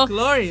 there. So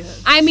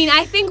Glorious. I mean,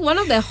 I think one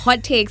of the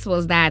hot takes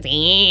was that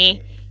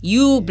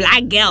you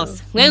black girls,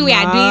 when we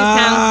are doing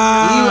some,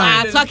 you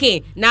are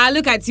talking. Now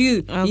look at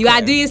you. You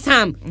are doing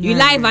some. You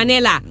like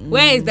vanilla.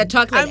 Where is the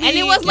chocolate? I mean, and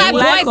it was like,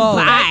 was boys,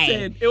 bye.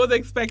 expected. It was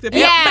expected.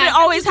 Yeah. But it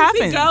always You see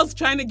happens. girls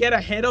trying to get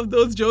ahead of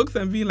those jokes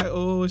and being like,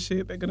 oh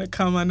shit, they're gonna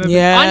come under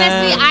Yeah.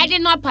 Honestly, I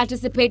did not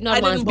participate not I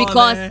once didn't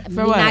because bother. me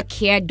For what? not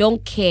care,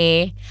 don't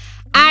care.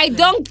 I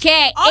don't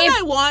care All if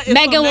I want is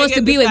Megan for wants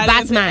to Megan be with Thee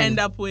Stallion to Batman. end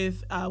up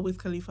with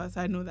Khalifa. So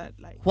I know that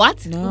like.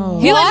 What? No.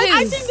 Who I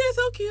is? think they're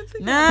so cute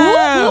together.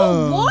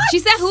 No. She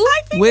said who?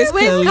 I think Wiz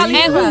they're so Khalifa.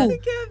 cute And who?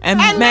 together.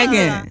 And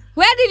Megan.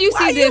 Where did you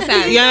see this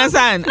at? You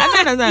understand? I You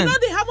understand. know,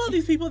 they have all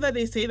these people that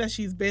they say that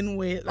she's been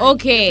with. Like,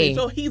 Okay.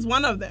 So he's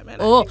one of them. And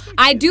Oh,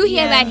 I do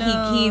hear Yeah,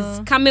 that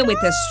he's coming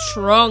with a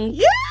strong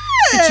yeah.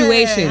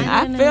 situation.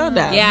 I feel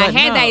that. Yeah, I but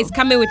heard no. that he's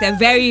coming with a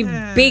very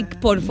big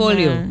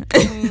portfolio.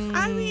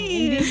 I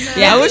mean,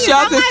 Yeah. I wish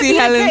y'all could That might see be the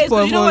Helen's case,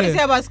 but you know what they say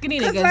portfolio. about skinny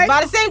niggas. like-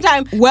 but at the same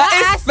time, Well,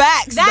 that it's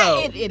facts, that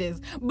though. It is.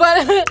 But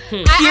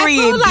I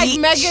Period, feel like bitch.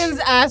 Megan's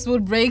ass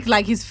would break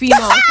like his female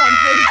or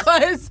something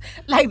because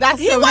like that's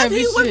he so was heavy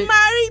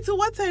married shit. to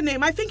what's her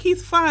name? I think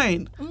he's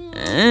fine.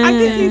 I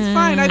think he's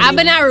fine. I think,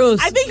 Abena Rose.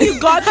 I think he's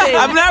got it.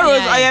 I'm not Rose.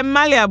 Yeah. I am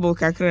malleable,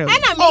 Kakrem. And I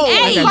mean, Oh,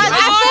 hey, Hey, but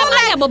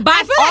I feel like but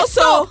I feel like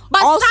Also,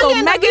 but also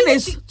Stallion Megan really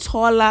is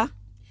taller.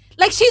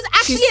 Like she's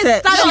actually She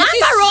said- a star. No, Amber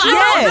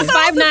Yeah. Rose is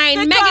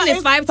 5'9", Megan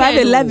is 5'10".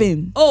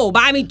 5'11". Oh,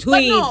 but I mean But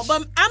twins. no,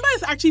 but Amber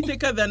is actually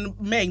thicker than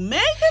Meg.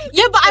 Megan.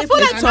 Yeah, but I feel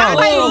like is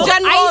Amber natural. in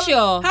general. Are you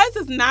sure? Hers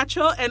is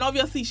natural, and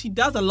obviously she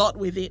does a lot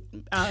with it.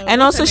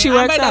 And also she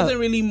works Amber out. doesn't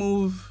really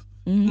move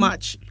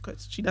much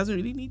because she doesn't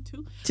really need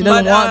to. She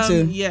doesn't want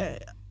to. Yeah,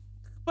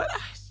 but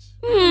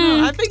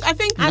I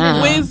think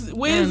Wiz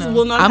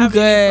will not I'm have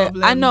good. any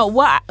problems. I know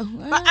what.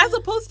 But as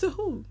opposed to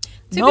who?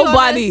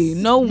 Nobody,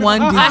 honest, no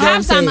one deserves I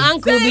have some it.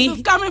 Uncle This B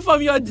is coming from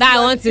your. that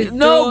I want to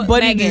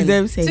Nobody Megan.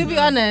 deserves it. To be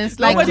honest,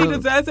 like Nobody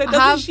deserves it. Doesn't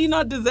have- she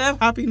not deserve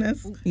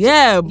happiness?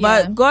 Yeah,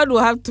 but Yeah. God will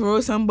have to throw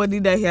somebody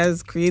that He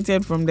has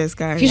created from the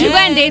sky. She should go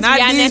and date Not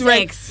these Rihanna's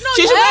rec- ex.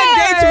 She should go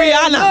and date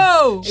Rihanna.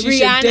 No. She should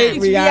Rihanna. date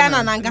It's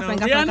Rihanna.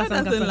 Rihanna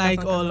doesn't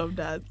like all of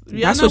that.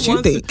 That's Rihanna what you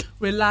wants to think.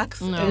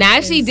 relax. Now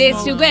if she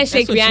dates, she'll go and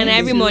shake what she Rihanna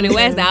every is. morning.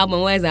 Where's the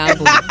album? Where's the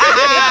album?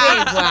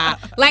 Wow.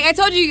 Like I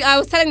told you, I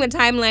was telling the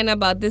timeline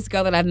about this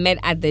girl that I've met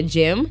at the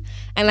gym.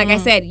 And like I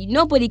said,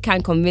 nobody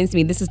can convince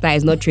me this sister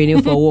is not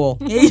training for war.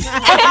 Shout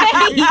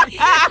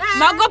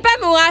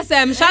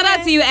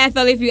out to you,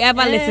 Ethel, if you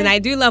ever listen. I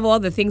do love all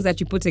the things that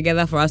you put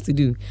together for us to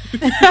do.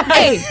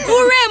 Hey,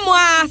 hooray,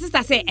 moi.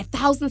 Sister say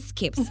 1,000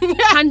 skips,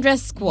 100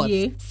 squats,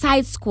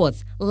 side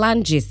squats,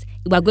 lunges.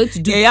 We're going to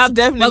do. Yeah, you're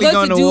definitely we're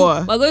going to do,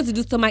 war. We're going to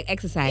do stomach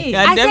exercise.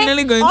 You're I said,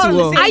 definitely going all to the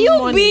war. same- are you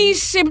morning. being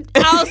shipped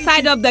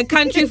outside of the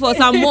country for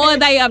some more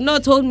that you have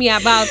not told me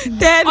about?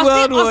 Third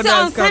World War Also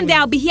that's on Sunday, coming.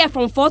 I'll be here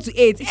from 4 to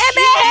 8. 4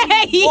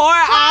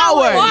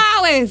 hours. 4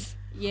 hours.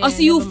 Yeah,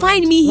 Also, you never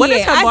find me here. What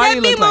does her I body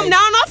said, me, look mom, like?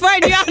 now I'm not for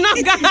you. I'm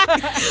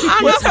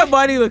not What's her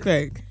body look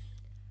like?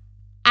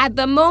 At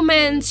the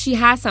moment, she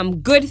has some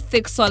good,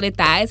 thick, solid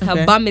thighs. Her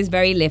Okay. bum is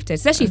very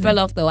lifted. So she fell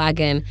off the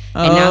wagon,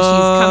 and now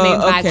she's coming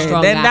back okay.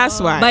 stronger. Then that's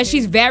why. But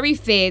she's very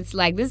fit.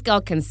 Like, this girl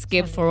can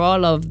skip for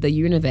all of the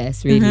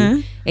universe,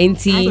 really. Ain't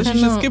So she? she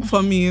should skip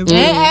for me.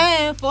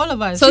 For all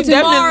of us. So She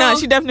definitely, tomorrow,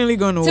 she definitely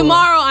going to war.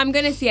 tomorrow, I'm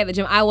going to see her at the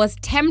gym. I was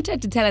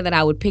tempted to tell her that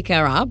I would pick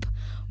her up.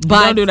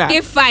 But Don't do that.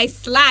 if I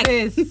slack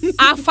Sis.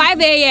 at 5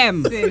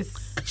 a.m.,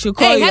 She'll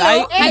call hey, you.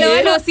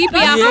 hello,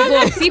 CPR for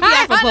Pogues.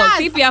 CPR for Pogues.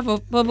 CPR for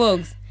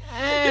Pogues.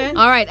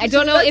 All right, I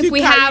don't know Let if you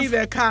we carry have...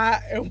 the car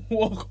and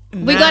walk.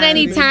 We got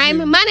any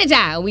time?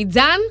 Manager, we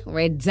done?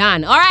 We're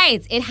done. All right,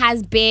 it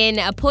has been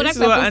a Podak This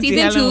is what Purple Auntie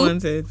Season Helen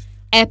 2, wanted.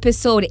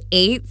 Episode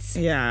 8.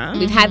 Yeah.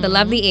 We've had the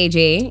lovely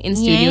AJ in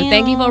studio. Yeah.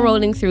 Thank you for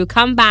rolling through.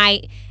 Come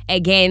by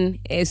again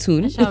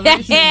soon. shall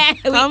very soon.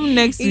 Come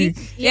next week.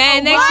 Yeah,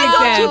 next Why week.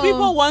 don't you sir.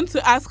 people want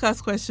to ask us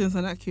questions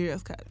on our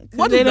Curious Cat?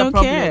 What they is the don't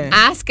problem? care.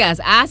 Ask us.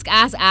 Ask.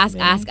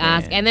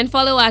 And then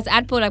follow us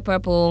at Podak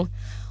Purple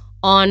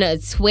on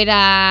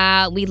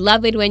Twitter. We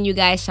love it when you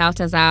guys shout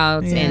us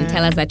out and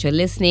tell us that you're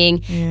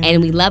listening.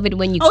 And we love it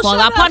when you call our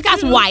shout out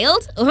podcast to-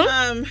 wild.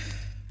 Uh-huh.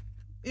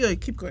 Yeah,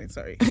 keep going.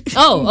 Sorry.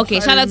 Oh, okay.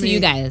 Shout out to me.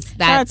 you guys.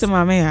 Shout out That's to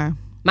Mamiya.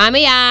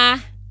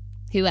 Mamia.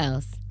 Who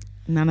else?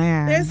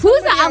 Nanaya. There's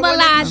Who's the somebody I other wanted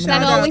lad to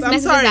that shout always out. I'm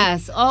messages sorry.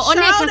 us? Or One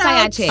Shout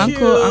out Kasayache?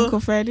 to- Uncle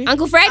Freddy.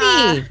 Uncle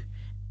Freddie.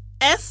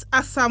 S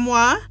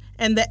Asamoah,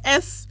 and the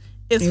S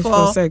is It's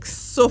for for sex.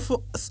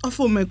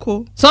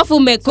 Sofumeko.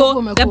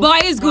 Sofumeko. The boy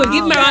is good.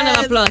 Give him a round of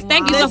Yes. applause.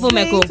 Thank you,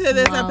 Listening Sofumeko. to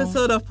this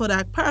episode of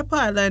Podak Purple,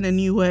 I learned a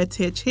new word,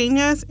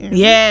 Techenius.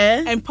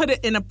 Yeah. And put it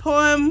in a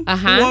poem.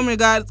 Uh-huh. Warm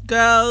regards,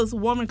 girls.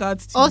 Warm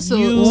regards to Also,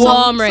 you.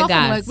 Warm something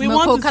regards. We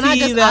want to can I see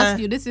just the- ask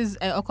you? This is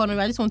Okono.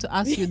 I just want to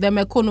ask you. The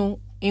Mekono,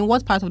 in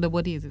what part of the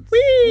body is it?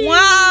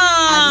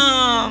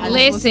 Wow.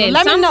 Listen,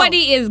 Let me know.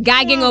 somebody is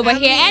gagging over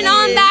here. And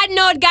on that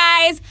note,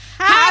 guys,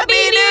 Happy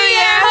New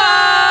Year!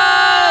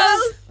 ho!